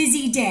had a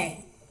busy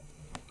day.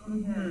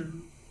 Mm-hmm.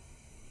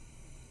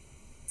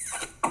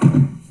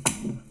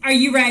 Are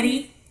you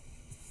ready?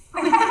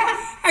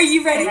 Are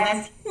you ready?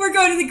 Yes. We're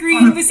going to the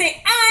green. We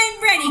say,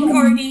 I'm ready,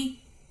 Courtney.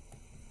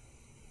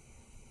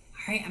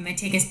 All right, I'm going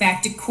to take us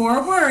back to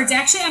core words.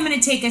 Actually, I'm going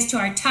to take us to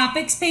our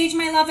topics page,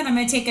 my love, and I'm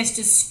going to take us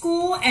to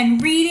school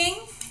and reading.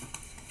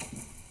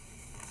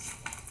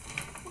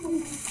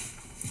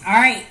 All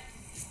right,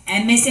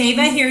 and Miss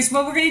Ava, here's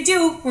what we're going to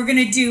do. We're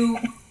going to do...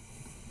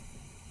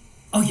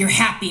 Oh, you're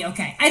happy.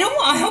 Okay. I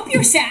hope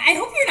you're sad. I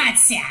hope you're not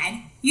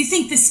sad. You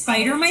think the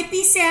spider might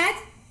be sad?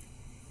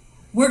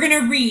 We're going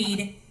to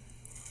read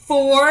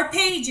 4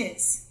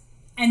 pages,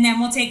 and then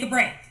we'll take a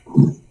break.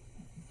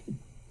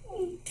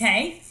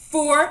 Okay?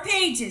 4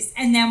 pages,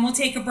 and then we'll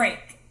take a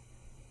break.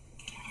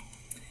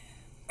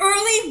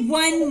 Early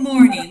one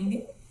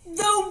morning,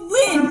 the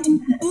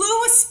wind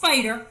blew a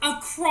spider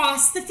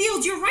across the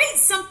field. You're right,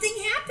 something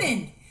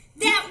happened.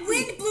 That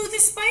wind blew the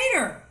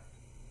spider.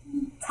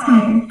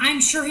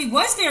 I'm sure he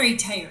was very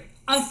tired.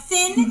 A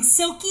thin,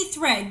 silky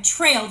thread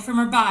trailed from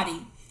her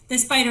body. The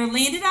spider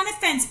landed on a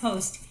fence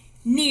post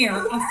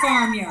near a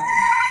farmyard.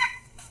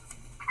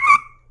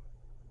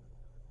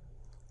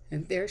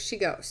 And there she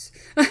goes.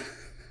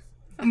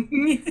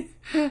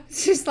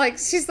 she's like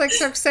so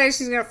excited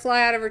she's gonna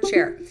fly out of her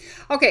chair.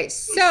 Okay,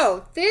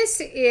 so this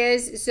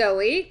is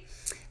Zoe.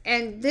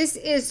 And this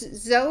is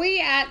Zoe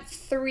at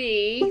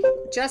 3,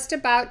 just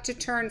about to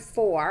turn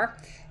 4.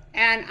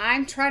 And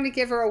I'm trying to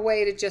give her a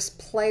way to just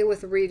play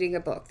with reading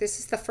a book. This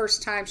is the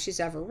first time she's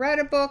ever read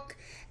a book.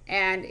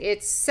 And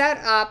it's set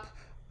up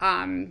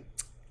on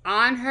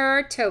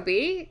her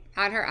Toby,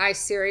 on her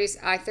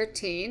iSeries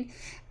i13.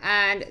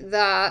 And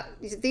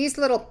these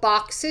little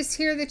boxes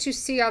here that you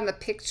see on the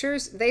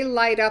pictures, they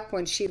light up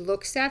when she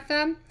looks at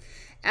them.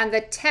 And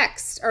the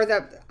text, or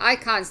the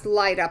icons,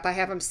 light up. I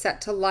have them set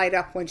to light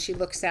up when she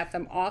looks at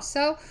them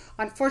also.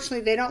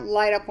 Unfortunately, they don't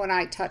light up when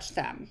I touch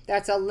them.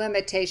 That's a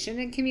limitation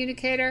in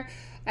Communicator,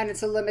 and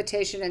it's a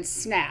limitation in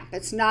Snap.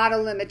 It's not a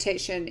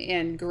limitation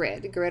in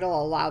Grid. Grid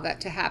will allow that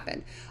to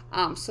happen.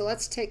 So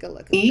let's take a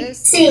look at this.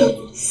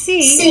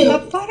 See, a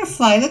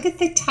butterfly. Look at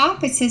the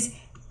top. It says,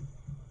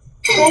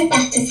 hello,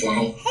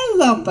 butterfly.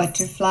 Hello,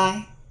 butterfly.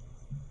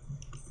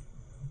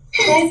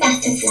 Hello,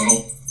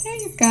 butterfly. There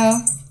you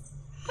go.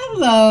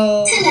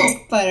 Hello,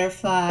 Hello,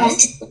 butterfly.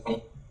 butterfly.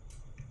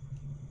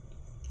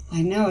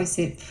 I know, is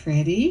it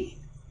pretty?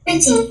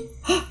 Pretty,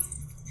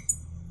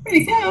 There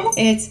you go.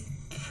 It's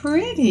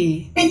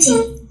pretty.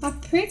 pretty, A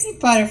pretty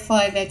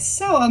butterfly. That's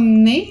so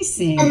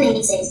amazing.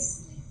 amazing.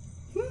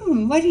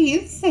 What do you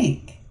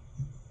think?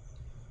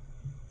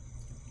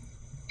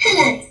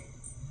 Hello,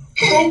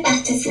 hello,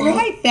 butterfly.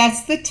 Right,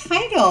 that's the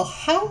title.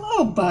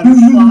 Hello,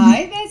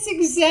 butterfly. That's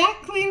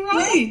exactly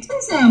right.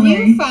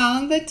 You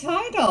found the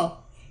title.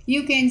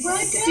 You can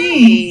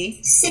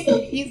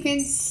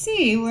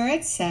see where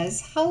it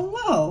says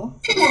hello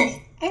Hello,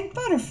 and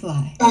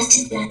butterfly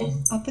butterfly.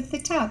 up at the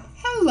top.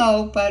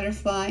 Hello,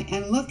 butterfly.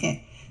 And look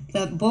at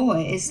the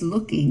boy is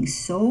looking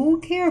so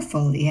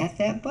carefully at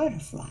that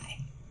butterfly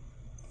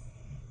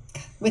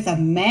with a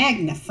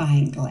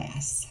magnifying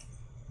glass.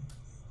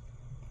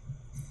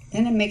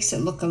 Then it makes it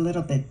look a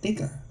little bit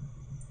bigger.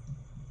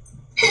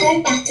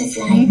 Hello,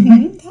 butterfly.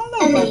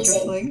 Hello, Amazing.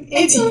 butterfly.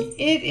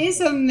 It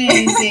is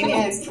amazing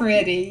and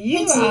pretty.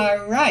 You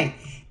are right.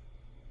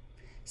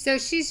 So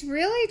she's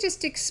really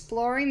just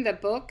exploring the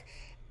book.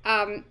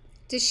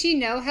 Does she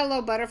know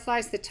Hello, Butterfly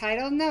is the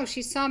title? No,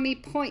 she saw me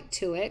point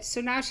to it.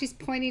 So now she's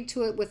pointing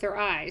to it with her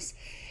eyes.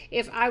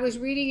 If I was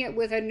reading it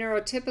with a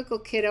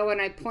neurotypical kiddo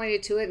and I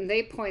pointed to it and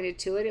they pointed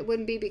to it, it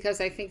wouldn't be because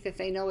I think that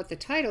they know what the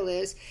title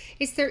is.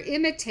 It's they're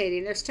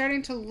imitating. They're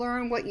starting to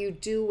learn what you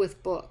do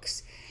with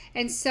books.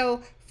 And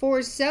so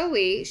for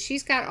Zoe,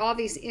 she's got all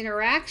these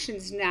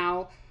interactions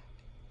now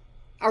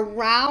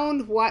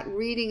around what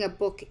reading a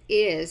book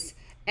is.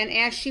 And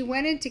as she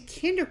went into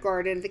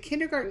kindergarten, the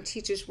kindergarten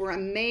teachers were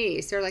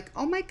amazed. They're like,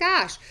 oh my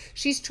gosh,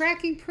 she's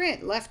tracking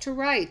print left to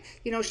right.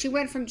 You know, she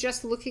went from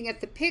just looking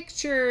at the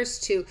pictures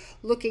to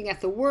looking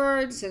at the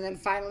words and then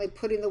finally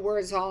putting the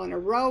words all in a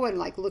row and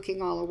like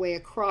looking all the way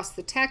across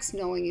the text,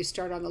 knowing you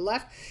start on the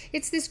left.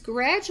 It's this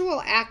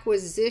gradual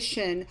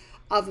acquisition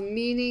of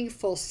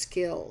meaningful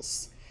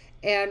skills.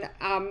 And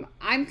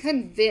I'm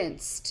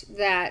convinced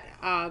that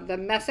the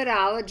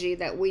methodology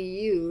that we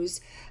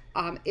use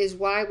is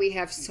why we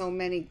have so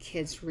many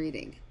kids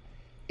reading,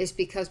 is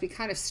because we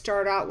kind of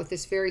start out with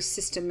this very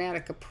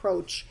systematic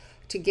approach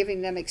to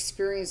giving them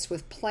experience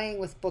with playing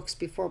with books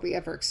before we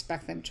ever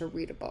expect them to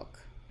read a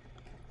book.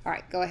 All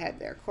right, go ahead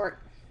there, Court.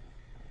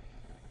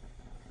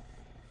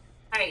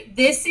 All right,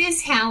 this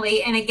is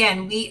Hallie, and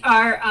again, we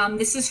are,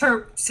 this is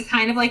her, so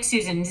kind of like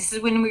Susan, this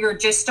is when we were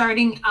just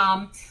starting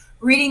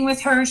reading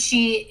with her.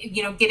 She,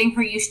 you know, getting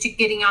her used to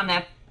getting on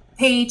that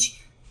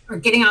page or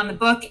getting on the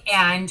book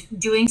and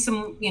doing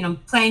some, you know,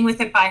 playing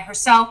with it by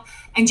herself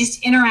and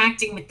just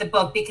interacting with the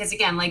book. Because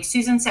again, like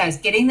Susan says,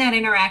 getting that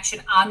interaction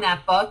on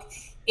that book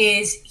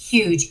is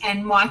huge,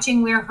 and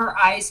watching where her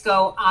eyes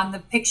go on the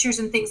pictures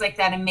and things like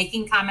that and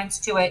making comments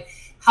to it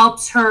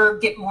helps her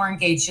get more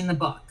engaged in the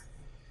book.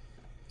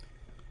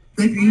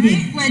 Good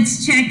reading.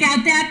 Let's check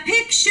out that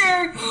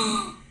picture.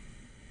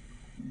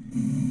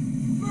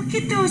 Look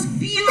at those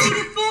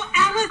beautiful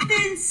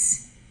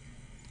elephants.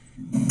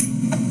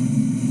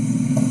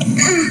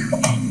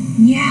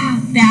 Yeah,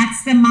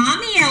 that's the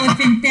mommy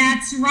elephant.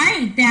 That's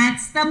right.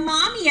 That's the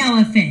mommy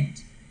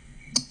elephant.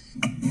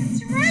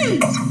 That's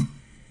right.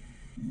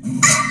 You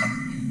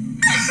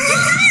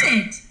got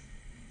it.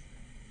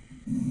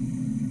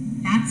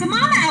 That's a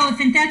mama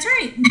elephant. That's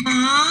right.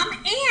 Mom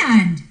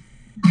and.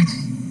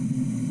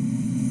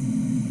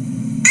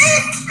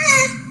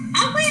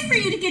 I'll wait for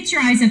you to get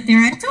your eyes up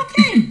there. It's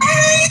okay.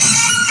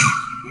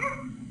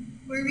 Here,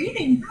 we're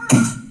reading.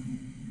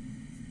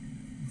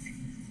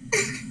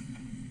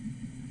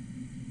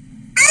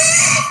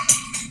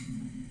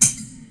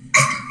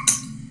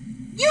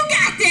 You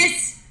got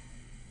this.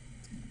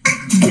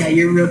 Yeah,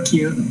 you're real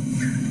cute.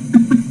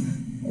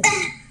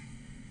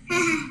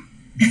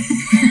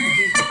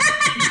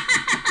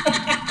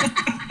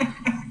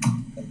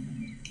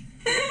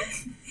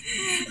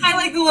 I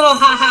like the little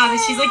ha-ha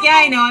that she's like, yeah,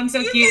 I know, I'm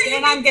so cute,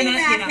 and I'm gonna,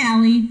 that, you know.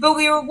 Hallie. But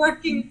we were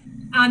working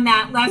on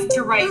that left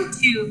to right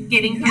too,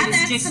 getting her to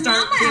that's just the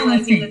start mama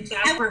realizing elephant.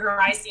 that that's where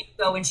her eyes need to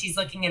go when she's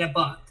looking at a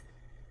book.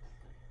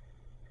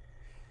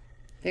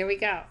 There we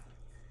go.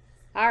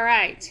 All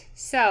right,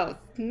 so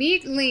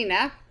meet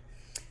Lena.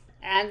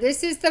 And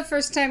this is the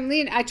first time,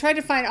 I tried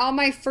to find all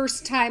my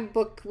first time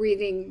book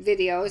reading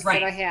videos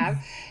that I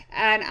have.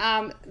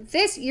 And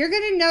this, you're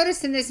going to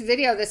notice in this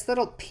video, this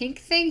little pink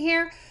thing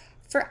here.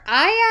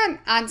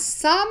 On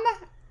some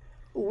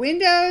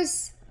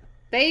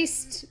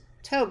Windows-based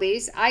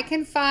Tobies, I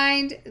can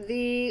find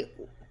the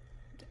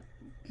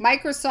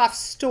Microsoft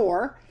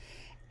Store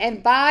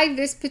and buy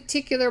this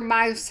particular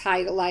mouse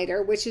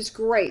highlighter, which is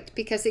great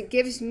because it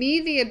gives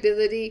me the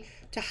ability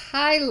to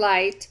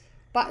highlight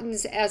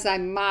buttons as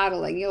I'm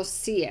modeling. You'll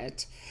see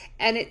it.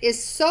 And it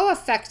is so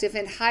effective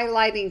in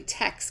highlighting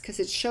text because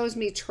it shows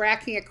me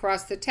tracking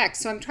across the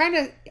text. So I'm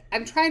trying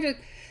to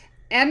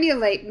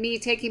emulate me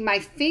taking my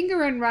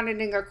finger and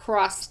running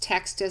across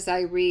text as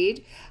I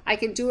read. I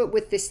can do it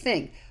with this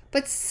thing.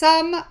 But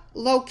some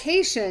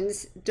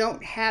locations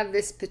don't have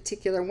this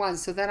particular one.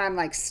 So then I'm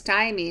like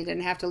stymied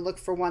and have to look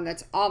for one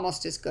that's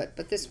almost as good.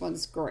 But this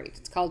one's great.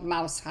 It's called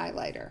Mouse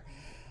Highlighter.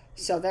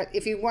 So that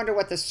if you wonder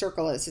what the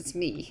circle is, it's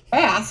me.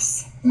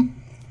 Giraffes.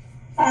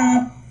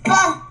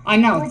 I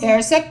know.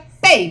 There's a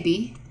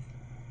baby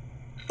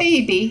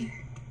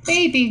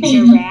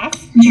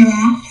giraffe.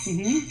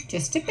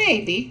 Just a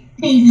baby.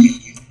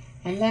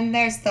 And then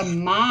there's the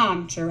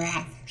mom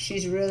giraffe.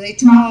 She's really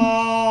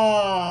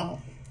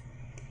tall.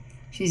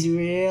 She's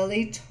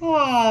really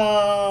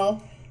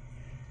tall.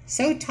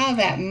 So tall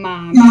that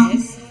mom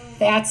is.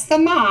 That's the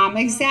mom,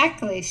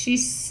 exactly.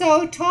 She's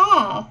so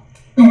tall.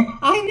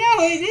 I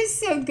know, it is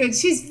so good.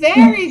 She's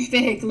very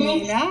big,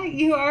 Lena.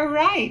 You are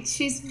right.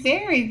 She's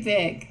very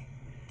big.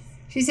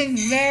 She's a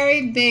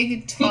very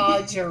big,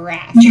 tall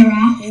giraffe.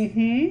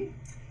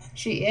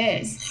 She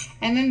is.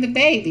 And then the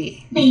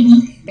baby.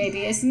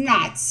 Baby is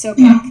not so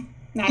big.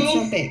 Not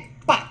so big.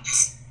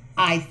 But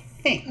I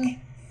think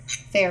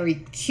very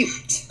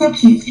cute.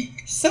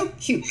 So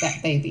cute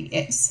that baby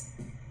is.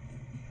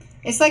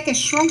 It's like a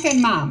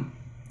shrunken mom.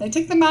 They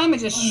took the mom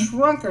and just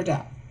shrunk her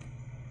down.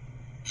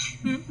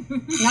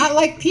 Not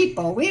like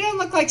people. We don't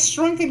look like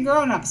shrunken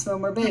grown-ups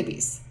when we're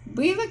babies.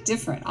 We look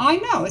different. I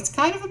know. It's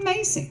kind of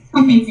amazing.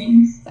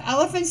 The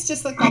elephants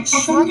just look like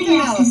shrunken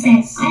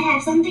elephants. I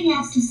have something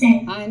else to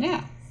say. I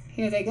know.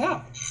 Here they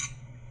go.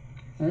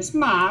 There's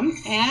mom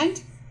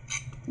and...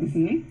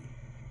 Mom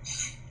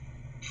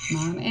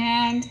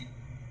and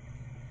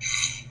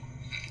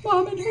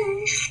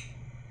her.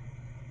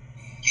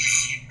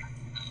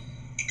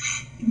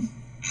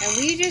 And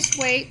we just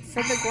wait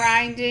for the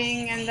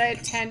grinding and the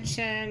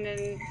attention,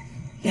 and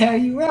there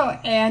you go.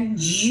 And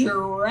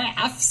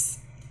giraffes.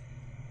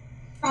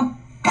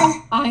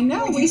 I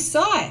know, we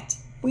saw it.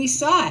 We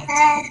saw it.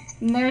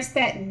 And there's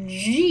that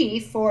G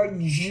for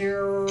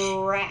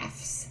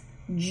giraffes.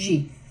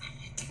 G.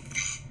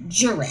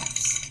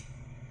 Giraffes.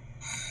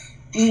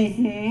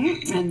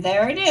 And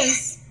there it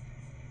is.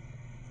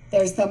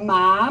 There's the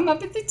mom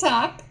up at the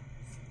top.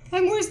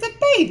 And where's the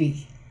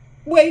baby?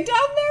 Way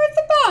down there at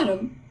the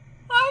bottom.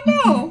 I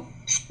know.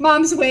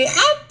 Mom's way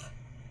up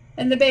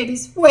and the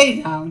baby's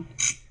way down.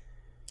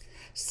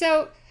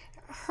 So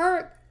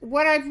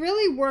what I've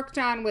really worked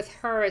on with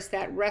her is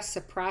that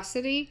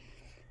reciprocity,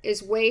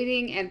 is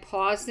waiting and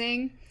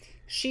pausing.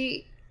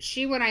 She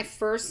when I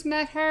first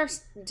met her,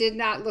 did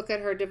not look at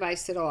her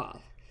device at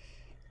all.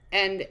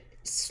 And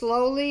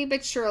slowly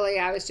but surely,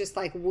 I was just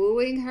like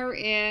wooing her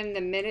in. The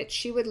minute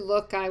she would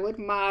look, I would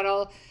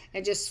model,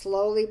 and just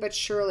slowly but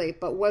surely.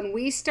 But when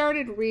we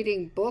started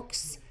reading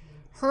books,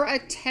 her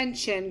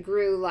attention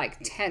grew like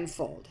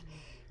tenfold.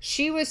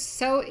 She was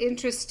so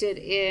interested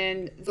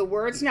in the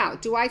words. Now,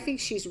 do I think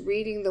she's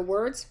reading the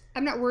words?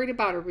 I'm not worried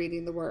about her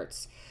reading the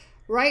words.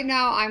 Right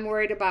now, I'm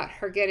worried about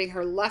her getting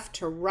her left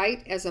to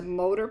right as a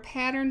motor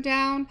pattern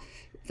down.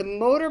 The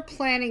motor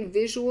planning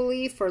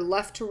visually for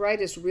left to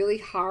right is really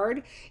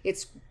hard.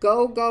 It's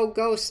go, go,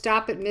 go,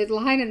 stop at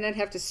midline, and then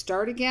have to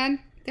start again.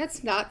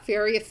 That's not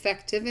very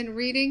effective in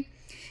reading.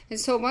 And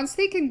so once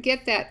they can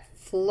get that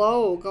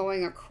flow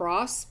going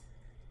across,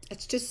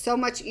 it's just so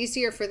much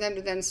easier for them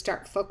to then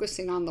start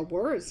focusing on the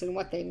words and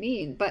what they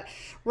mean. But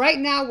right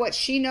now, what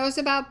she knows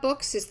about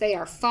books is they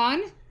are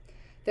fun.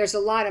 There's a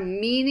lot of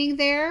meaning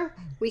there.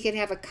 We can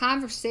have a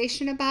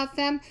conversation about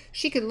them.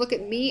 She can look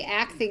at me,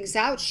 act things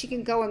out. She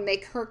can go and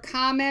make her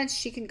comments.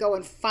 She can go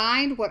and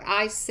find what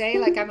I say.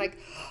 Like, I'm like,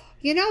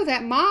 you know,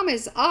 that mom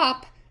is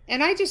up.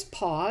 And I just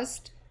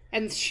paused.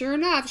 And sure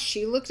enough,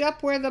 she looked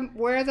up where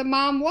the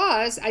mom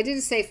was. I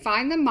didn't say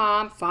find the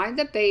mom, find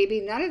the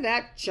baby, none of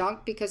that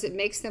junk, because it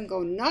makes them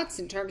go nuts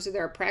in terms of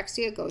their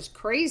apraxia. It goes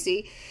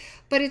crazy.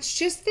 But it's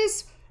just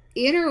this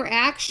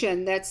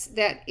interaction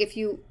that if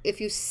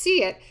you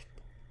see it,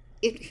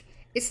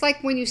 it's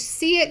like when you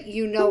see it,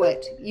 you know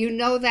it. You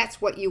know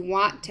that's what you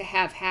want to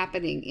have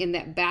happening in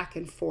that back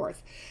and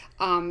forth.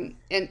 And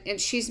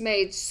she's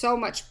made so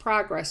much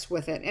progress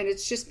with it, and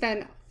it's just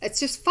fun.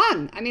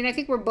 I mean, I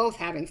think we're both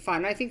having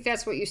fun. I think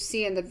that's what you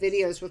see in the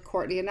videos with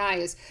Courtney and I,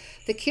 is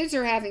the kids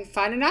are having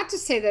fun. And not to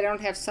say they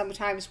don't have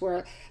sometimes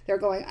where they're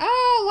going,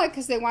 oh, like,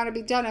 because they want to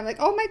be done. I'm like,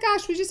 oh my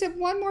gosh, we just have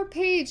one more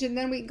page and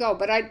then we go.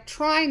 But I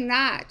try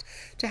not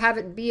to have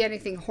it be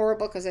anything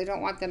horrible, because I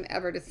don't want them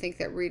ever to think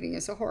that reading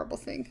is a horrible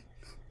thing.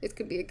 It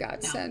could be a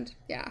godsend.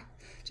 Yeah.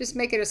 Just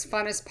make it as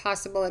fun as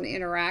possible and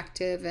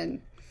interactive,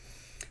 and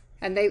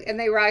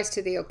they rise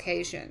to the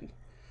occasion.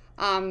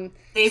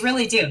 They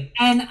really do.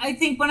 And I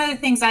think one of the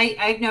things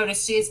I've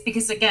noticed is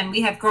because, again,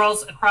 we have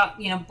girls across,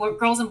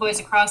 girls and boys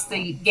across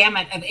the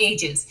gamut of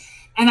ages.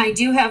 And I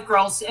do have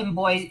girls and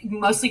boys,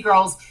 mostly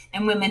girls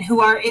and women who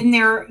are in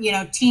their,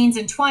 teens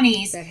and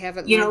 20s that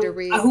haven't learned to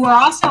read, who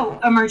are also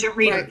emergent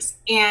readers.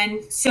 Right.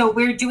 And so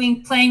we're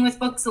playing with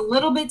books a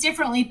little bit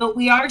differently, but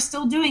we are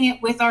still doing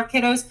it with our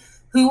kiddos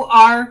who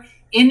are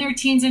in their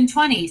teens and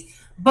 20s.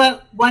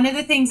 But one of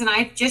the things, and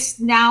I've just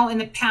now in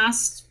the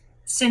past,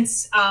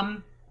 since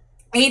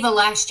Ava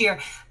last year,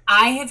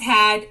 I have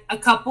had a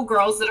couple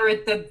girls that are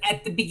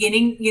at the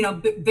beginning,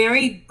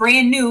 very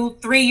brand new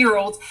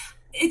 3-year-olds.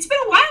 It's been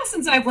a while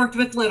since I've worked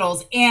with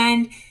littles,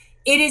 and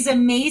it is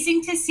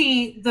amazing to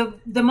see.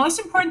 The most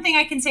important thing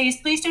I can say is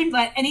please don't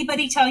let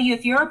anybody tell you,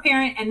 if you're a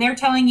parent and they're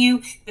telling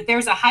you that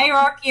there's a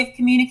hierarchy of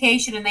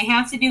communication and they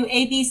have to do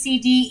A, B, C,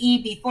 D,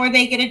 E before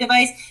they get a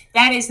device.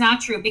 That is not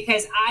true,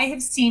 because I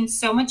have seen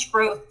so much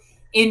growth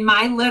in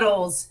my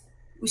littles,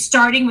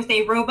 starting with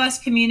a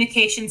robust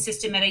communication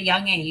system at a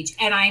young age.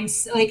 And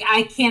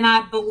I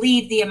cannot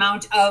believe the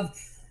amount of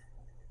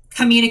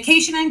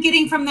communication I'm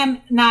getting from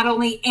them, not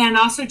only, and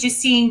also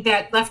just seeing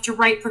that left to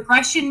right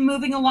progression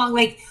moving along,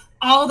 like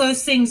all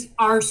those things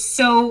are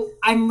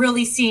I'm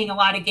really seeing a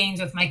lot of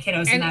gains with my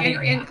kiddos in that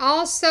area. And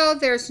also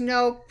there's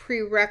no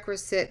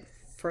prerequisite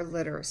for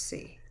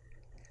literacy.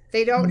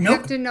 They don't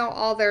have to know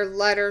all their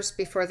letters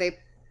before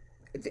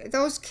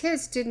those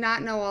kids did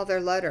not know all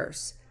their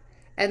letters,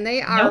 and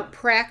they are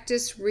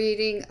practice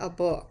reading a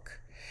book.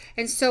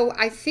 And so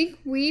I think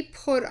we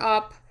put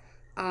up,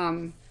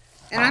 and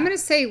I'm going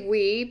to say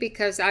we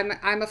because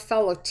I'm a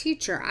fellow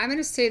teacher. I'm going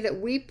to say that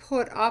we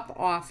put up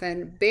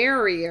often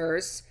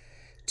barriers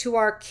to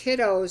our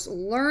kiddos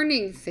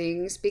learning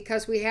things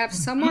because we have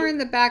somewhere in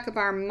the back of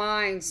our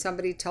mind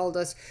somebody told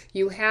us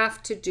you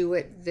have to do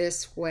it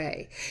this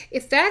way.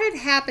 If that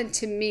had happened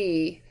to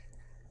me,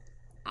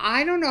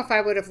 I don't know if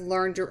I would have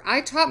learned to.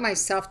 I taught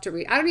myself to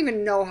read. I don't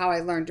even know how I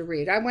learned to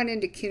read. I went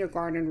into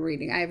kindergarten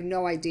reading. I have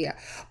no idea.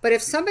 But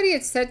if somebody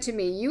had said to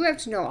me, "You have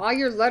to know all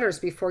your letters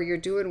before you're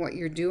doing what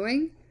you're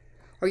doing,"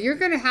 or you're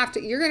going to have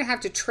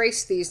to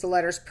trace these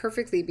letters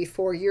perfectly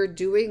before you're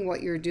doing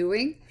what you're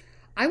doing,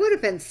 I would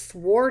have been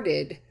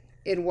thwarted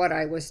in what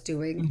I was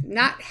doing,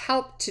 not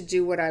helped to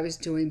do what I was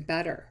doing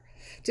better.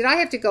 Did I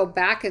have to go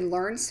back and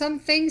learn some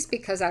things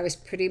because I was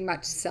pretty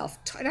much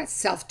not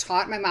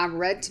self-taught, my mom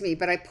read to me,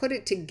 but I put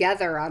it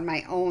together on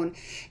my own.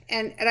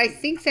 And I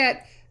think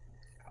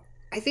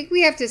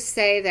we have to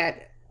say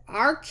that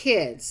our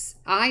kids,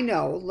 I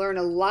know, learn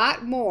a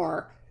lot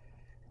more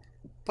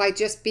by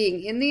just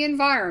being in the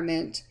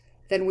environment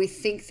than we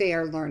think they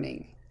are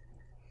learning.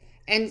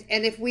 And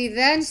if we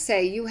then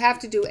say you have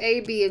to do A,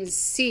 B, and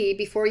C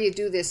before you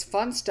do this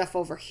fun stuff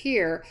over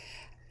here,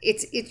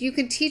 you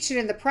can teach it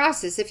in the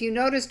process. If you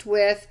noticed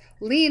with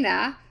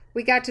Lena,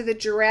 we got to the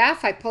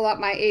giraffe, I pull out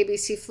my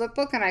ABC flip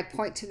book and I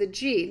point to the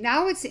G.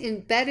 Now it's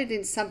embedded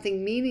in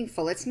something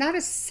meaningful. It's not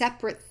a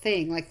separate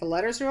thing, like the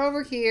letters are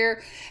over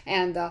here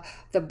and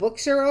the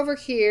books are over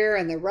here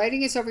and the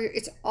writing is over here.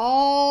 It's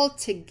all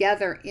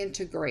together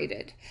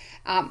integrated,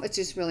 which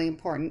is really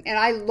important. And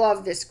I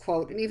love this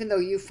quote, and even though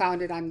you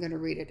found it, I'm going to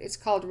read it. It's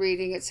called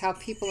Reading. It's how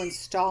people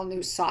install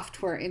new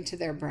software into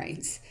their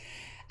brains.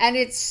 And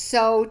it's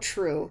so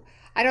true.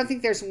 I don't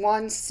think there's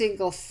one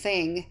single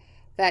thing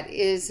that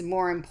is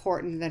more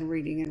important than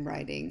reading and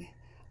writing,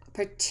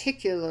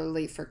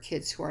 particularly for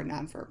kids who are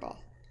nonverbal.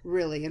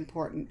 Really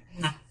important.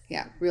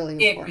 Yeah, really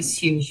important. It was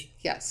huge.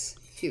 Yes,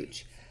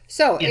 huge.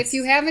 So if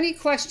you have any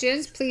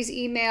questions, please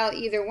email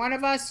either one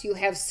of us. You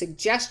have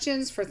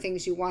suggestions for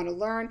things you want to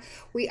learn.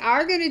 We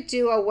are going to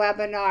do a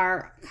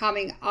webinar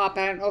coming up.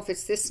 I don't know if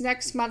it's this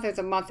next month or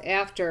the month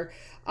after.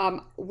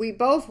 We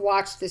both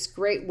watched this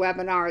great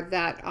webinar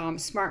that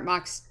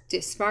Smartbox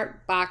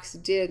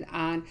did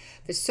on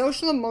the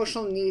social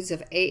emotional needs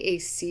of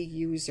AAC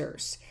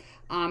users.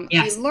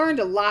 We learned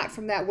a lot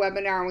from that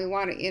webinar, and we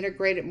want to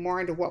integrate it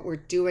more into what we're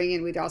doing,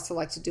 and we'd also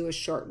like to do a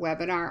short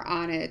webinar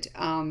on it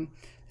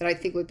that I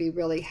think would be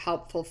really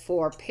helpful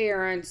for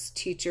parents,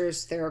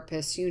 teachers,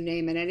 therapists, you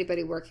name it,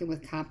 anybody working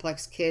with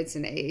complex kids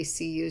and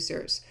AAC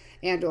users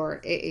or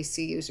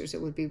AAC users.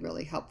 It would be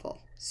really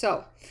helpful.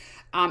 So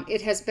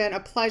it has been a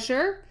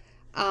pleasure.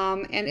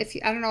 And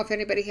I don't know if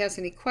anybody has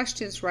any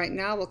questions right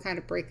now, we'll kind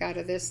of break out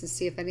of this and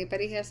see if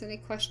anybody has any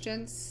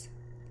questions.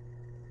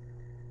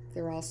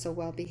 They're all so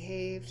well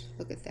behaved.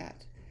 Look at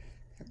that.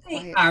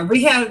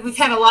 We've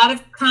had a lot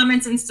of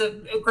comments and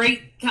some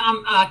great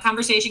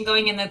conversation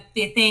going in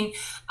the thing.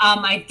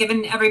 I've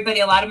given everybody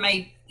a lot of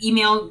my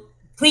email.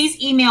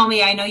 Please email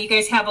me. I know you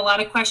guys have a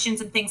lot of questions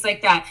and things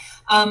like that.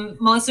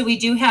 Melissa, we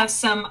do have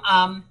some.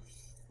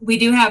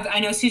 I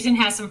know Susan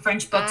has some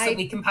French books that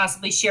we can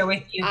possibly share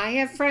with you. I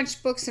have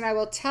French books, and I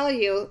will tell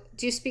you.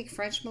 Do you speak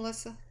French,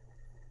 Melissa?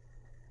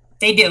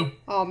 They do.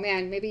 Oh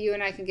man, maybe you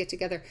and I can get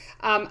together.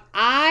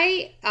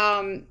 I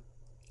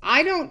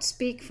don't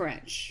speak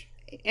French.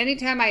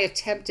 anytime I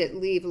attempt it,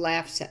 Leave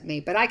laughs at me.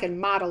 But I can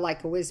model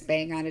like a whiz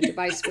bang on a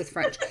device with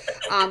French,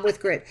 with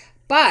grid.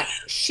 But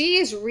she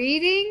is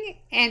reading,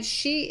 and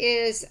she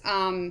is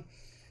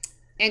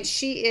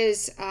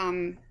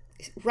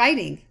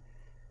writing.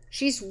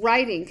 She's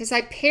writing, because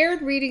I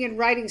paired reading and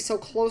writing so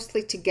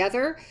closely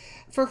together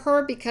for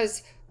her,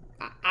 because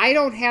I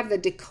don't have the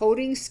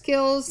decoding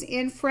skills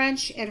in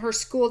French, and her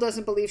school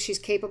doesn't believe she's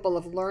capable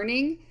of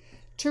learning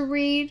to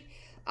read.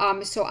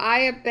 So I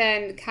have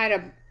been kind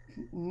of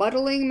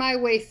muddling my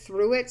way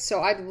through it.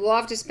 So I'd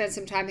love to spend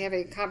some time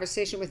having a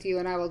conversation with you,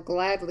 and I will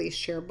gladly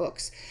share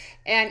books.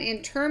 And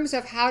in terms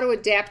of how to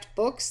adapt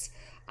books,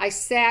 I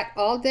sat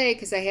all day,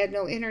 because I had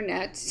no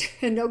internet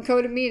and no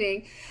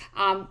GoToMeeting,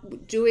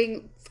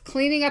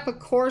 cleaning up a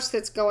course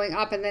that's going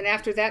up, and then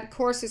after that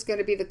course is going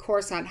to be the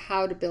course on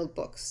how to build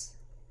books.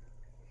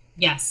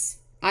 Yes.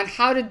 On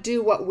how to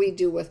do what we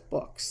do with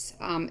books.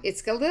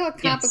 It's a little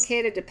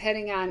complicated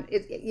depending on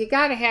it. You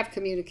got to have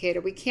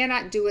communicator. We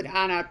cannot do it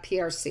on a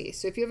PRC.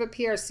 So if you have a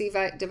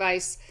PRC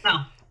device,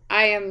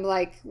 I am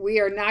like, we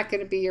are not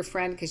going to be your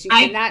friend, because you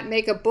cannot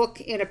make a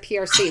book in a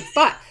PRC.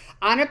 But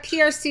on a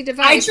PRC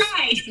device, I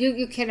tried.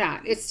 You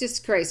cannot. It's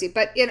just crazy.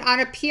 But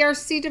on a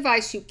PRC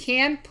device, you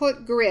can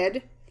put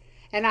grid,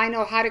 and I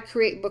know how to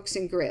create books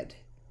in grid.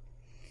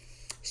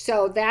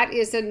 So that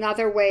is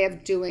another way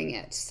of doing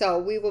it. So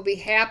we will be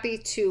happy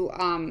to,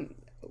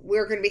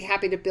 we're going to be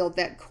happy to build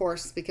that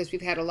course, because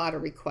we've had a lot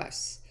of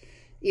requests.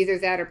 Either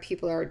that, or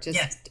people are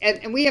just,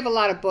 and we have a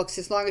lot of books.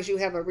 As long as you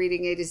have a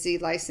Reading A to Z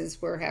license,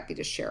 we're happy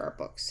to share our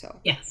books. So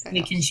yes,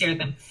 we can share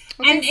them.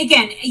 Okay. And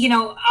again,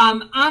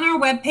 on our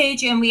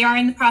webpage, and we are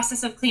in the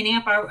process of cleaning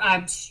up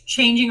our,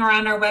 changing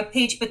around our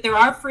webpage, but there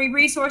are free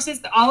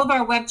resources. All of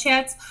our web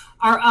chats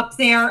are up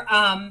there.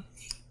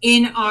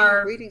 In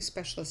our reading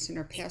specialist in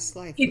our past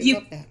life. We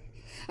love that.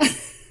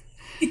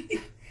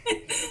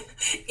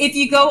 If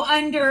you go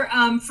under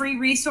free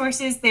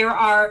resources, there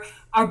are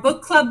our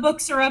book club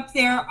books are up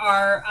there.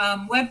 Our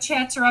web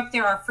chats are up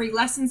there. Our free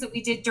lessons that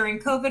we did during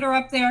COVID are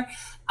up there.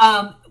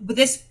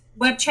 This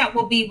web chat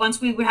will be, once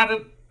we have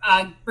it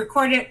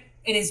recorded,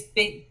 it is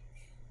big.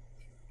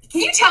 Can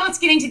you tell it's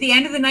getting to the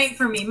end of the night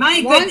for me? My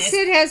goodness. Once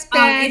it has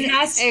been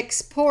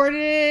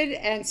exported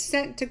and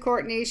sent to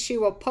Courtney, she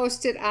will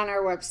post it on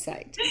our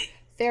website.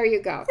 There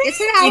you go.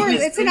 It's an hour.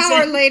 It's an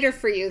hour later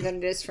for you than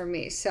it is for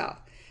me. So,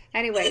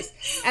 anyways,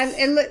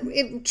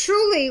 and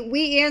truly,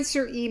 we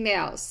answer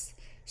emails.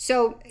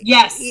 So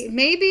yes,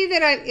 maybe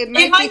that it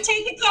might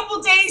take a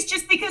couple days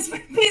just because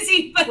we're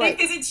busy, but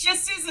because it's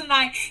just Susan and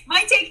I. It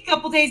might take a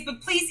couple days, but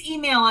please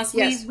email us.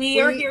 Yes,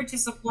 we are here to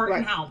support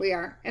and help. We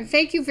are. And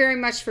thank you very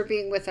much for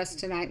being with us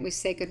tonight. We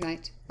say good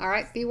night. All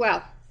right. Be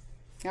well.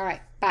 All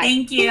right. Bye.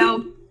 Thank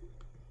you.